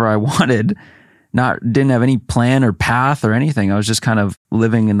doing whatever I wanted, didn't have any plan or path or anything. I was just kind of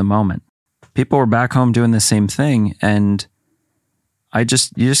living in the moment. People were back home doing the same thing. And you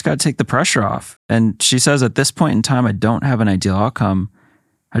just got to take the pressure off. And she says, at this point in time, I don't have an ideal outcome.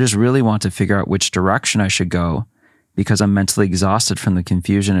 I just really want to figure out which direction I should go, because I'm mentally exhausted from the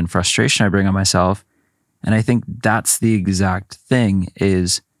confusion and frustration I bring on myself. And I think that's the exact thing,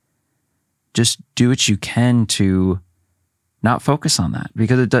 is just do what you can to not focus on that,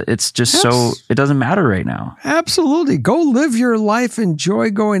 because it's just it doesn't matter right now. Absolutely. Go live your life. Enjoy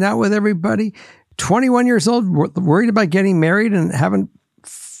going out with everybody. 21 years old, worried about getting married and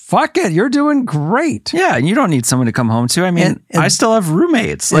fuck it. You're doing great. Yeah. And you don't need someone to come home to. I mean, I still have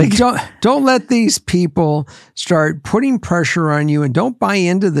roommates. Like, don't let these people start putting pressure on you, and don't buy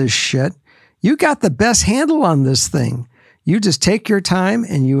into this shit. You got the best handle on this thing. You just take your time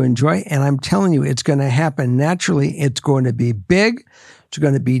and you enjoy. And I'm telling you, it's going to happen naturally. It's going to be big. It's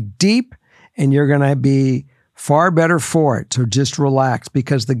going to be deep, and you're going to be far better for it. So just relax,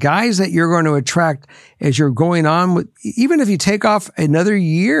 because the guys that you're going to attract as you're going on with, even if you take off another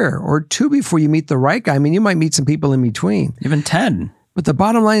year or 2 before you meet the right guy, I mean, you might meet some people in between. Even 10. But the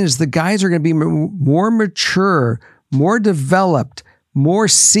bottom line is the guys are going to be more mature, more developed, more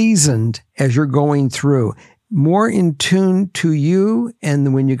seasoned as you're going through, more in tune to you.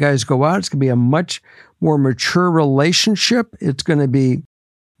 And when you guys go out, it's going to be a much more mature relationship. It's going to be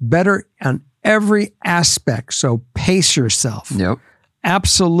better on every aspect. So pace yourself. Yep.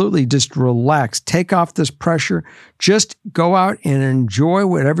 Absolutely. Just relax. Take off this pressure. Just go out and enjoy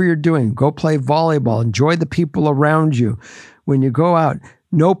whatever you're doing. Go play volleyball. Enjoy the people around you. When you go out,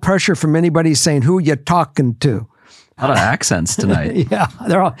 no pressure from anybody saying who you're talking to. A lot of accents tonight. Yeah.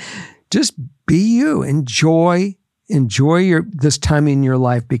 They're all, just be you. Enjoy this time in your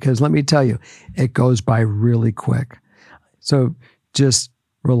life, because let me tell you, it goes by really quick. So just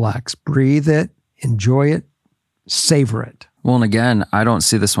relax, breathe it, enjoy it, savor it. Well, and again, I don't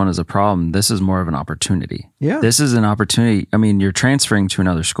see this one as a problem. This is more of an opportunity. Yeah. This is an opportunity. I mean, you're transferring to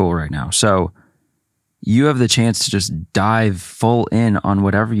another school right now. So you have the chance to just dive full in on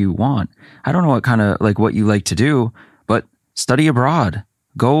whatever you want. I don't know what you like to do, but study abroad.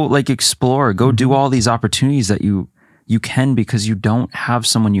 Go explore, go do all these opportunities that you can, because you don't have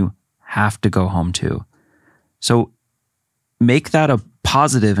someone you have to go home to. So make that a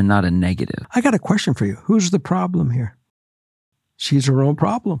positive and not a negative. I got a question for you. Who's the problem here? She's her own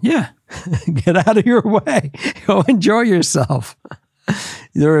problem. Yeah. Get out of your way. Go enjoy yourself.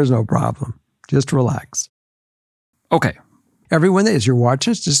 There is no problem. Just relax. Okay. Everyone, as you're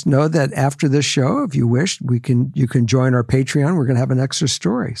watching us, just know that after this show, if you wish, you can join our Patreon. We're going to have an extra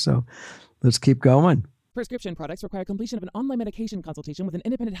story. So let's keep going. Prescription products require completion of an online medication consultation with an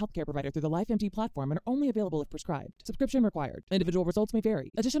independent healthcare provider through the LifeMD platform and are only available if prescribed. Subscription required. Individual results may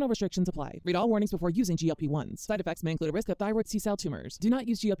vary. Additional restrictions apply. Read all warnings before using GLP-1s. Side effects may include a risk of thyroid C-cell tumors. Do not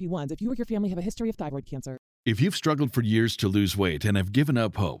use GLP-1s if you or your family have a history of thyroid cancer. If you've struggled for years to lose weight and have given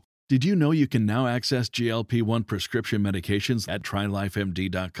up hope, did you know you can now access GLP-1 prescription medications at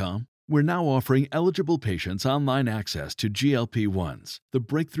TryLifeMD.com? We're now offering eligible patients online access to GLP-1s, the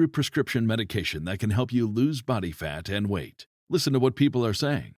breakthrough prescription medication that can help you lose body fat and weight. Listen to what people are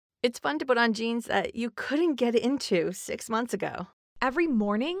saying. It's fun to put on jeans that you couldn't get into 6 months ago. Every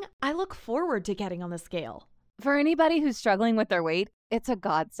morning, I look forward to getting on the scale. For anybody who's struggling with their weight, it's a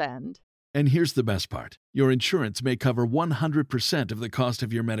godsend. And here's the best part. Your insurance may cover 100% of the cost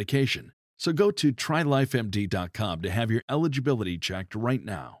of your medication. So go to TryLifeMD.com to have your eligibility checked right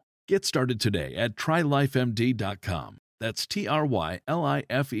now. Get started today at TryLifeMD.com. That's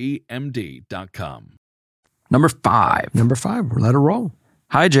TryLifeMD.com. Number 5. Number 5, let it roll.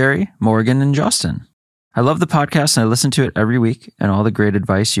 Hi, Jerry, Morgan, and Justin. I love the podcast and I listen to it every week, and all the great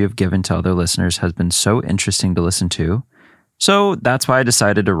advice you have given to other listeners has been so interesting to listen to. So that's why I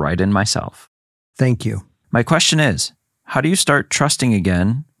decided to write in myself. Thank you. My question is, how do you start trusting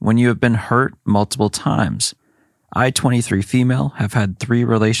again when you have been hurt multiple times? I, 23 female, have had 3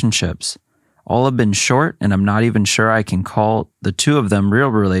 relationships. All have been short, and I'm not even sure I can call the 2 of them real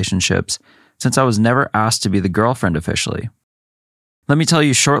relationships since I was never asked to be the girlfriend officially. Let me tell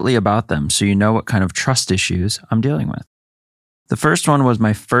you shortly about them so you know what kind of trust issues I'm dealing with. The first one was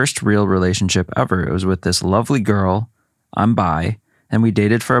my first real relationship ever. It was with this lovely girl. I'm bi, and we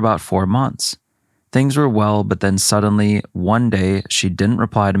dated for about 4 months. Things were well, but then suddenly, one day, she didn't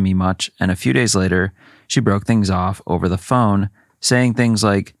reply to me much, and a few days later, she broke things off over the phone, saying things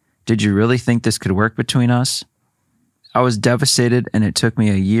like, "Did you really think this could work between us?" I was devastated, and it took me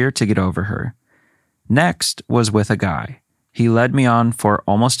a year to get over her. Next was with a guy. He led me on for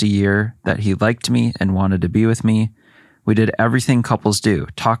almost a year that he liked me and wanted to be with me. We did everything couples do,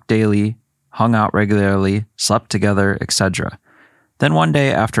 talked daily, hung out regularly, slept together, etc. Then one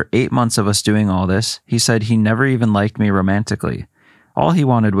day, after 8 months of us doing all this, he said he never even liked me romantically. All he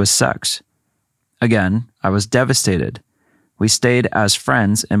wanted was sex. Again, I was devastated. We stayed as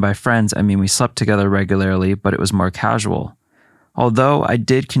friends, and by friends, I mean we slept together regularly, but it was more casual. Although I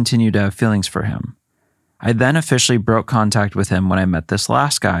did continue to have feelings for him. I then officially broke contact with him when I met this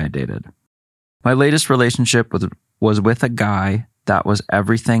last guy I dated. My latest relationship was with a guy that was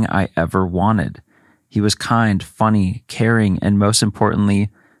everything I ever wanted. He was kind, funny, caring, and most importantly,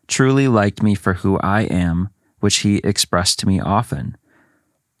 truly liked me for who I am, which he expressed to me often.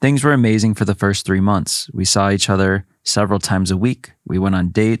 Things were amazing for the first 3 months. We saw each other several times a week. We went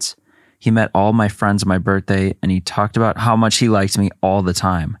on dates. He met all my friends on my birthday, and he talked about how much he liked me all the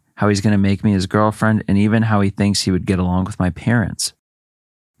time, how he's going to make me his girlfriend, and even how he thinks he would get along with my parents.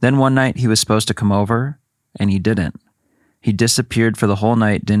 Then one night he was supposed to come over, and he didn't. He disappeared for the whole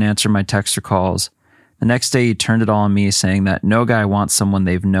night, didn't answer my texts or calls. The next day he turned it all on me, saying that no guy wants someone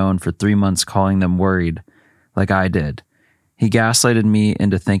they've known for 3 months calling them worried, like I did. He gaslighted me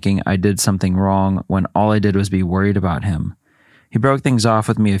into thinking I did something wrong when all I did was be worried about him. He broke things off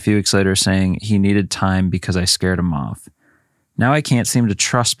with me a few weeks later, saying he needed time because I scared him off. Now I can't seem to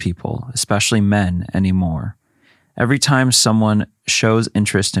trust people, especially men, anymore. Every time someone shows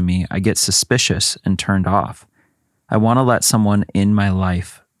interest in me, I get suspicious and turned off. I want to let someone in my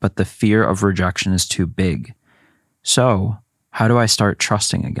life, but the fear of rejection is too big. So, how do I start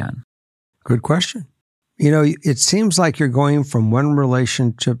trusting again? Good question. You know, it seems like you're going from one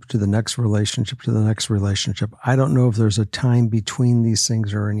relationship to the next relationship to the next relationship. I don't know if there's a time between these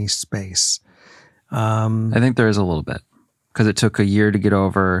things or any space. I think there is a little bit because it took a year to get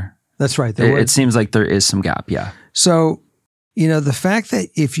over. That's right. It seems like there is some gap, yeah. So, you know, the fact that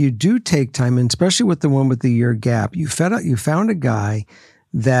if you do take time, and especially with the one with the year gap, you found a guy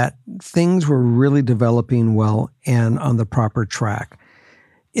that things were really developing well and on the proper track.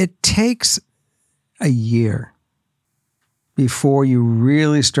 It takes a year before you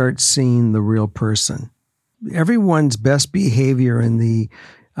really start seeing the real person. Everyone's best behavior in the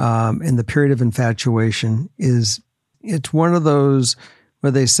period of infatuation it's one of those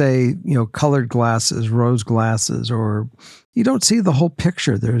where they say, you know, colored glasses, rose glasses, or you don't see the whole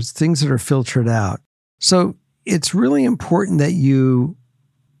picture. There's things that are filtered out. So it's really important that you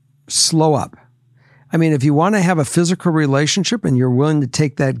slow up. I mean, if you want to have a physical relationship and you're willing to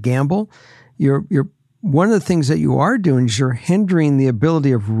take that gamble, you're one of the things that you are doing is you're hindering the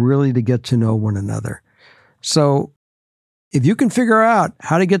ability of really to get to know one another. So if you can figure out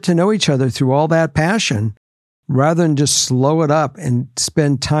how to get to know each other through all that passion, rather than just slow it up and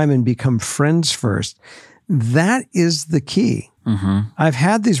spend time and become friends first. That is the key. I've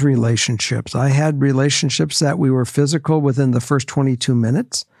had these relationships. I had relationships that we were physical within the first 22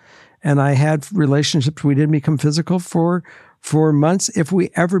 minutes. And I had relationships we didn't become physical for months, if we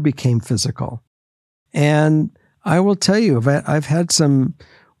ever became physical. And I will tell you, I've had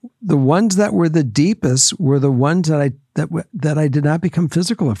the ones that were the deepest were the ones that I did not become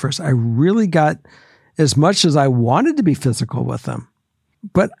physical at first. I really got as much as I wanted to be physical with them.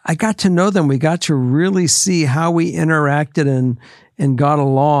 But I got to know them. We got to really see how we interacted and got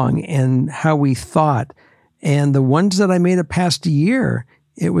along and how we thought. And the ones that I made it past a year,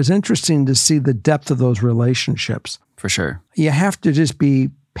 it was interesting to see the depth of those relationships. For sure. You have to just be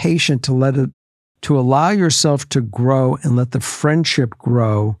patient to allow yourself to grow and let the friendship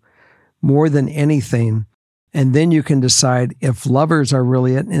grow more than anything. And then you can decide if lovers are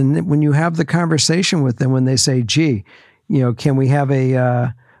really it. And when you have the conversation with them, when they say, gee, can we have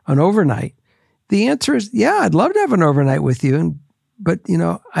an overnight? The answer is, yeah, I'd love to have an overnight with you. But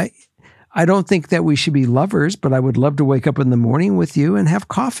I don't think that we should be lovers, but I would love to wake up in the morning with you and have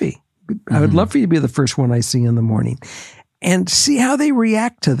coffee. I would love for you to be the first one I see in the morning and see how they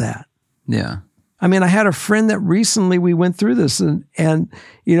react to that. Yeah. I mean, I had a friend that recently we went through this and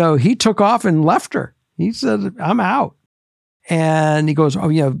he took off and left her. He said, I'm out. And he goes,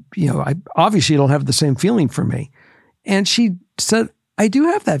 I obviously don't have the same feeling for me. And she said, I do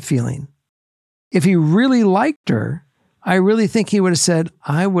have that feeling. If he really liked her, I really think he would have said,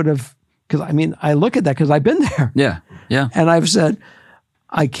 I would have, because I look at that because I've been there. Yeah. Yeah. And I've said,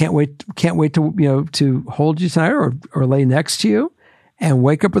 I can't wait to, to hold you tonight or lay next to you and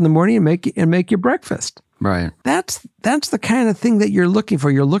wake up in the morning and make you breakfast. Right. That's the kind of thing that you're looking for.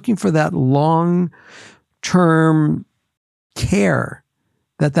 You're looking for that long-term care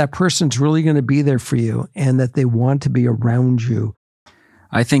that person's really going to be there for you and that they want to be around you.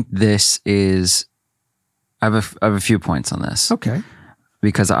 I think this is, I have a few points on this. Okay.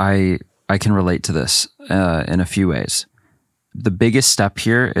 Because I can relate to this in a few ways. The biggest step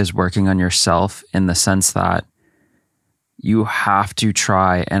here is working on yourself in the sense that you have to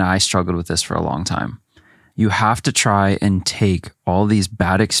try, and I struggled with this for a long time. You have to try and take all these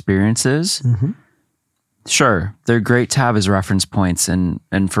bad experiences. Sure, they're great to have as reference points and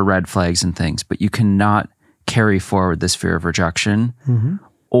for red flags and things, but you cannot carry forward this fear of rejection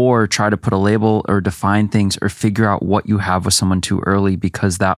or try to put a label or define things or figure out what you have with someone too early,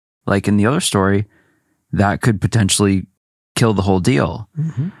 because that, like in the other story, that could potentially kill the whole deal.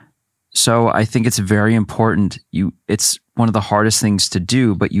 So I think it's very important. It's one of the hardest things to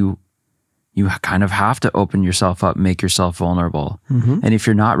do, but you kind of have to open yourself up, make yourself vulnerable. And if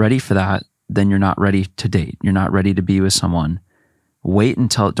you're not ready for that, then you're not ready to date. You're not ready to be with someone.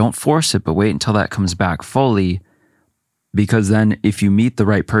 Don't force it, but wait until that comes back fully. Because then if you meet the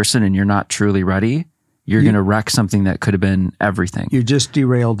right person and you're not truly ready, you're going to wreck something that could have been everything. You just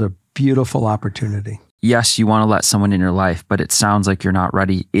derailed a beautiful opportunity. Yes, you want to let someone in your life, but it sounds like you're not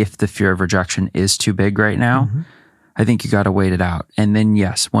ready if the fear of rejection is too big right now. I think you got to wait it out. And then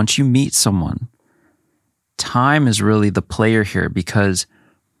yes, once you meet someone, time is really the player here, because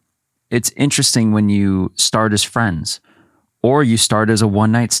it's interesting when you start as friends or you start as a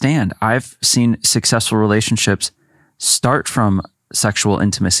one-night stand. I've seen successful relationships start from sexual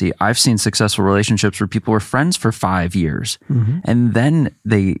intimacy. I've seen successful relationships where people were friends for 5 years and then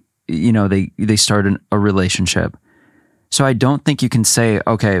they started a relationship. So I don't think you can say,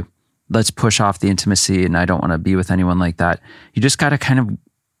 okay, let's push off the intimacy and I don't want to be with anyone like that. You just got to kind of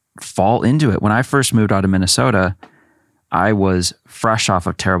fall into it. When I first moved out of Minnesota, I was fresh off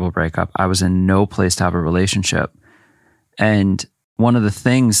a terrible breakup. I was in no place to have a relationship. And one of the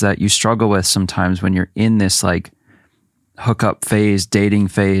things that you struggle with sometimes when you're in this like hookup phase, dating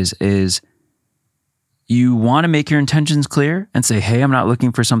phase, is you want to make your intentions clear and say, hey, I'm not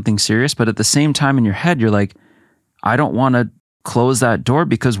looking for something serious. But at the same time in your head, you're like, I don't want to close that door,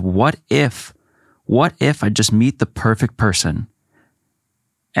 because what if I just meet the perfect person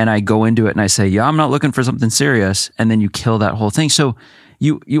and I go into it and I say, yeah, I'm not looking for something serious. And then you kill that whole thing. So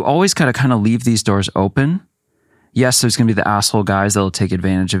you always got to kind of leave these doors open. Yes, there's going to be the asshole guys that'll take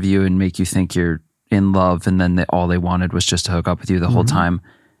advantage of you and make you think you're in love. And then all they wanted was just to hook up with you the whole time.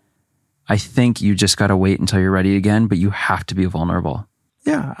 I think you just got to wait until you're ready again, but you have to be vulnerable.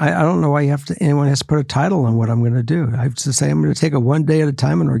 Yeah. I don't know why anyone has to put a title on what I'm going to do. I have to say, I'm going to take it one day at a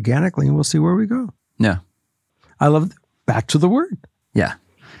time and organically, and we'll see where we go. Yeah. I love back to the word. Yeah.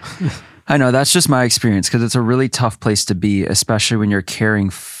 I know that's just my experience, because it's a really tough place to be, especially when you're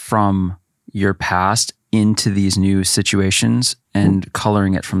carrying from your past into these new situations and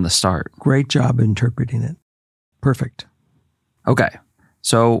coloring it from the start. Great job interpreting it. Perfect. Okay.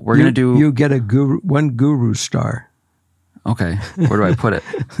 So we're going to do... You get one guru star. Okay. Where do I put it?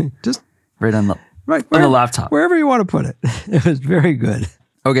 Just right on the on the laptop. Wherever you want to put it. It was very good.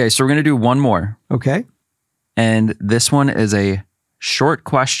 Okay. So we're going to do one more. Okay. And this one is a short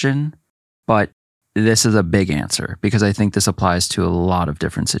question, but this is a big answer because I think this applies to a lot of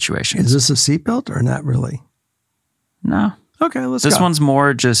different situations. Is this a seatbelt or not really? No. Okay, let's This go. one's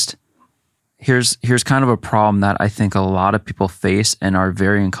more just, here's kind of a problem that I think a lot of people face and are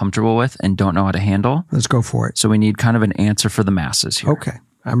very uncomfortable with and don't know how to handle. Let's go for it. So we need kind of an answer for the masses here. Okay,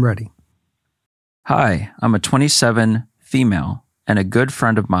 I'm ready. Hi, I'm a 27 female, and a good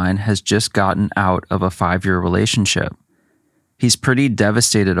friend of mine has just gotten out of a 5-year relationship. He's pretty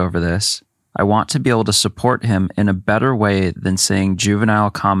devastated over this. I want to be able to support him in a better way than saying juvenile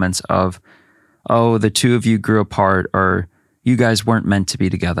comments of, oh, the two of you grew apart, or you guys weren't meant to be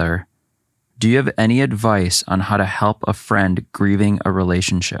together. Do you have any advice on how to help a friend grieving a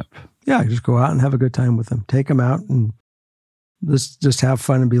relationship? Yeah, just go out and have a good time with him. Take him out and let's just have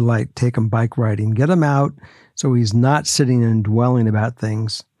fun and be light. Take him bike riding. Get him out so he's not sitting and dwelling about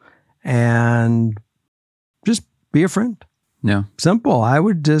things. And just be a friend. Yeah. Simple. I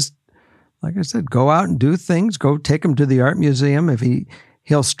would just, like I said, go out and do things. Go take him to the art museum. If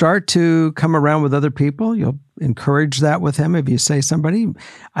he'll start to come around with other people, you'll encourage that with him. If you say somebody,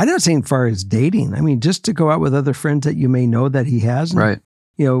 I don't say as far as dating. I mean, just to go out with other friends that you may know that he has. And, Right.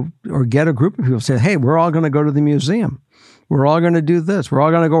 You know, or get a group of people say, hey, we're all going to go to the museum. We're all going to do this. We're all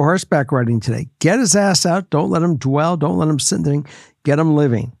going to go horseback riding today. Get his ass out. Don't let him dwell. Don't let him sit there. Get him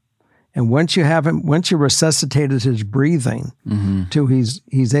living. And once you have him, once you resuscitated his breathing to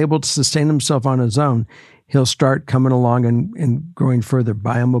he's able to sustain himself on his own, he'll start coming along and growing further.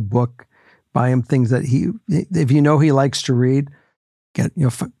 Buy him a book, buy him things that if you know he likes to read,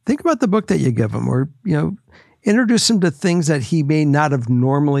 think about the book that you give him, or, introduce him to things that he may not have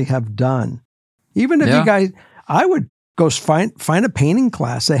normally have done. Even if you guys, I would go find a painting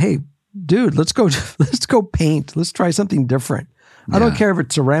class. Say, hey, dude, let's go paint. Let's try something different. I don't care if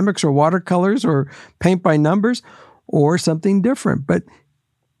it's ceramics or watercolors or paint by numbers or something different, but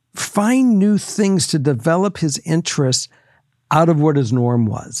find new things to develop his interest out of what his norm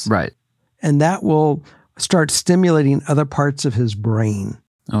was. Right. And that will start stimulating other parts of his brain.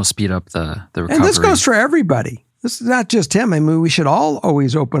 It'll speed up the recovery. And this goes for everybody. This is not just him. I mean, we should all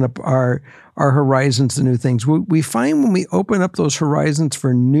always open up our horizons to new things. We find when we open up those horizons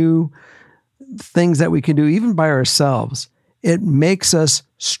for new things that we can do, even by ourselves, it makes us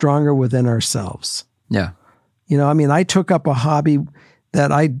stronger within ourselves. Yeah. I took up a hobby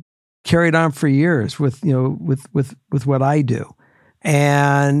that I carried on for years with what I do.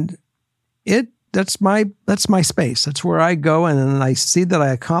 And that's my space. That's where I go. And then I see that I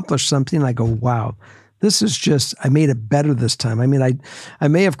accomplished something. And I go, wow, this is just, I made it better this time. I mean, I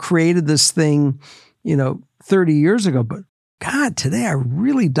may have created this thing, 30 years ago, but God, today I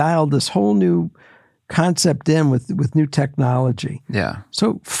really dialed this whole new concept in with new technology. Yeah.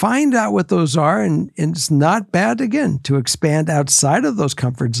 So find out what those are. And it's not bad, again, to expand outside of those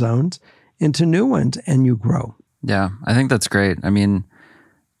comfort zones into new ones, and you grow. Yeah. I think that's great. I mean,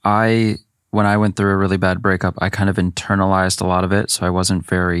 when I went through a really bad breakup, I kind of internalized a lot of it. So I wasn't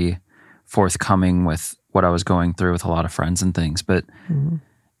very forthcoming with what I was going through with a lot of friends and things. But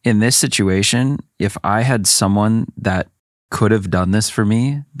in this situation, if I had someone that could have done this for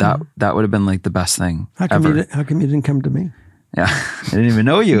me, that would have been like the best thing ever. How come you didn't come to me? Yeah, I didn't even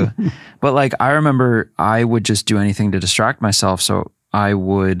know you. But like, I remember I would just do anything to distract myself. So I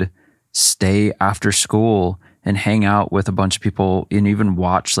would stay after school and hang out with a bunch of people and even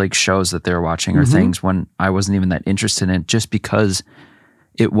watch like shows that they were watching or things when I wasn't even that interested in it, just because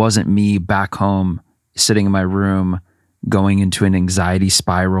it wasn't me back home sitting in my room going into an anxiety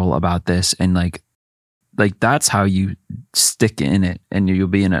spiral about this. And like that's how you stick in it, and you'll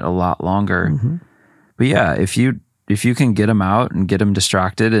be in it a lot longer. But yeah, if you can get them out and get them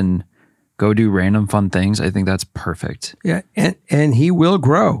distracted and go do random fun things, I think that's perfect. Yeah. And he will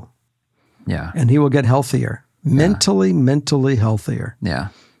grow. Yeah. And he will get healthier. Mentally healthier. Yeah.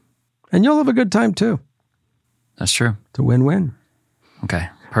 And you'll have a good time too. That's true. It's a win-win. Okay.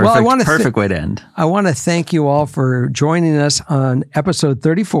 Perfect. Perfect way to end. I want to thank you all for joining us on episode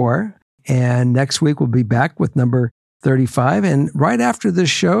 34. And next week we'll be back with number 35. And right after this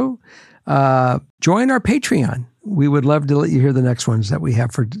show, join our Patreon. We would love to let you hear the next ones that we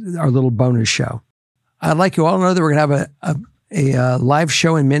have for our little bonus show. I'd like you all to know that we're going to have a live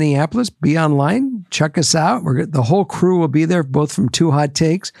show in Minneapolis. Be online. Check us out. The whole crew will be there, both from Two Hot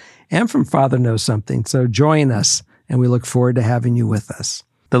Takes and from Father Knows Something. So join us, and we look forward to having you with us.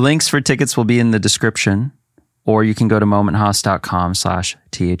 The links for tickets will be in the description. or you can go to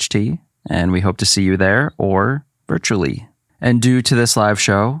momenthouse.com/THT, and we hope to see you there or virtually. And due to this live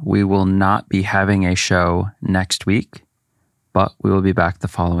show, we will not be having a show next week, but we will be back the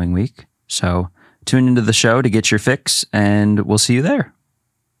following week. So tune into the show to get your fix, and we'll see you there.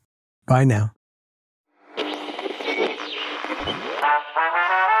 Bye now.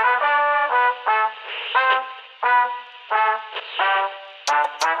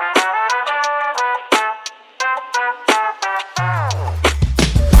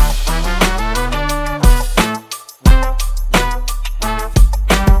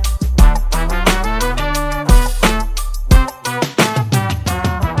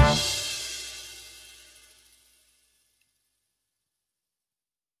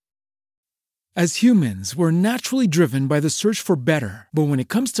 As humans, we're naturally driven by the search for better. But when it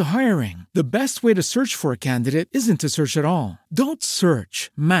comes to hiring, the best way to search for a candidate isn't to search at all. Don't search,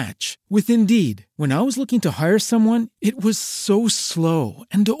 match with Indeed. When I was looking to hire someone, it was so slow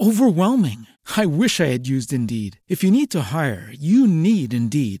and overwhelming. I wish I had used Indeed. If you need to hire, you need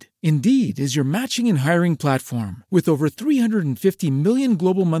Indeed. Indeed is your matching and hiring platform with over 350 million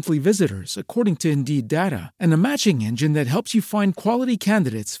global monthly visitors, according to Indeed data, and a matching engine that helps you find quality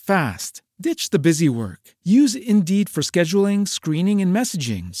candidates fast. Ditch the busy work. Use Indeed for scheduling, screening, and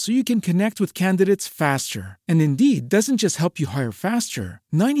messaging so you can connect with candidates faster. And Indeed doesn't just help you hire faster.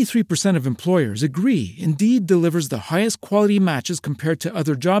 93% of employers agree Indeed delivers the highest quality matches compared to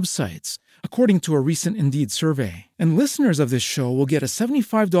other job sites, according to a recent Indeed survey. And listeners of this show will get a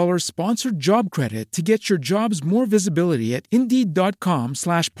 $75 sponsored job credit to get your jobs more visibility at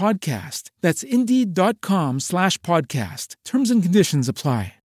Indeed.com/podcast. That's Indeed.com/podcast. Terms and conditions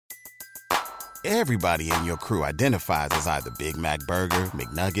apply. Everybody in your crew identifies as either Big Mac Burger,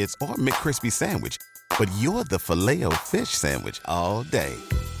 McNuggets, or McCrispy Sandwich. But you're the Filet-O-Fish Sandwich all day.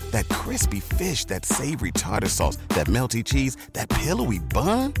 That crispy fish, that savory tartar sauce, that melty cheese, that pillowy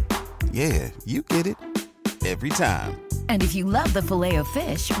bun. Yeah, you get it. Every time. And if you love the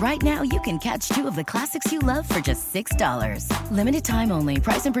Filet-O-Fish, right now you can catch two of the classics you love for just $6. Limited time only.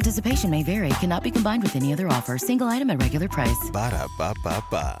 Price and participation may vary. Cannot be combined with any other offer. Single item at regular price.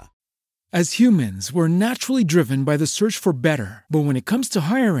 Ba-da-ba-ba-ba. As humans, we're naturally driven by the search for better. But when it comes to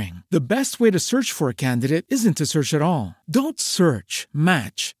hiring, the best way to search for a candidate isn't to search at all. Don't search,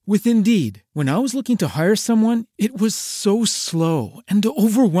 match with Indeed. When I was looking to hire someone, it was so slow and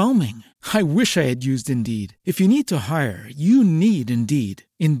overwhelming. I wish I had used Indeed. If you need to hire, you need Indeed.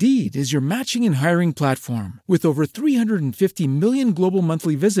 Indeed is your matching and hiring platform with over 350 million global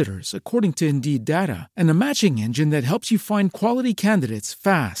monthly visitors, according to Indeed data, and a matching engine that helps you find quality candidates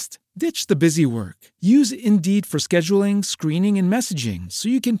fast. Ditch the busy work. Use Indeed for scheduling, screening, and messaging so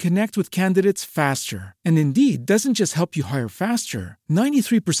you can connect with candidates faster. And Indeed doesn't just help you hire faster.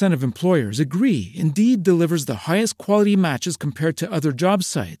 93% of employers agree Indeed delivers the highest quality matches compared to other job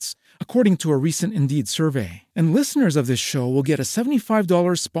sites, according to a recent Indeed survey. And listeners of this show will get a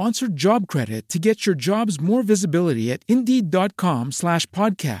 $75 sponsored job credit to get your jobs more visibility at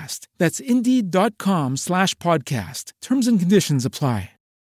Indeed.com/podcast. That's Indeed.com/podcast. Terms and conditions apply.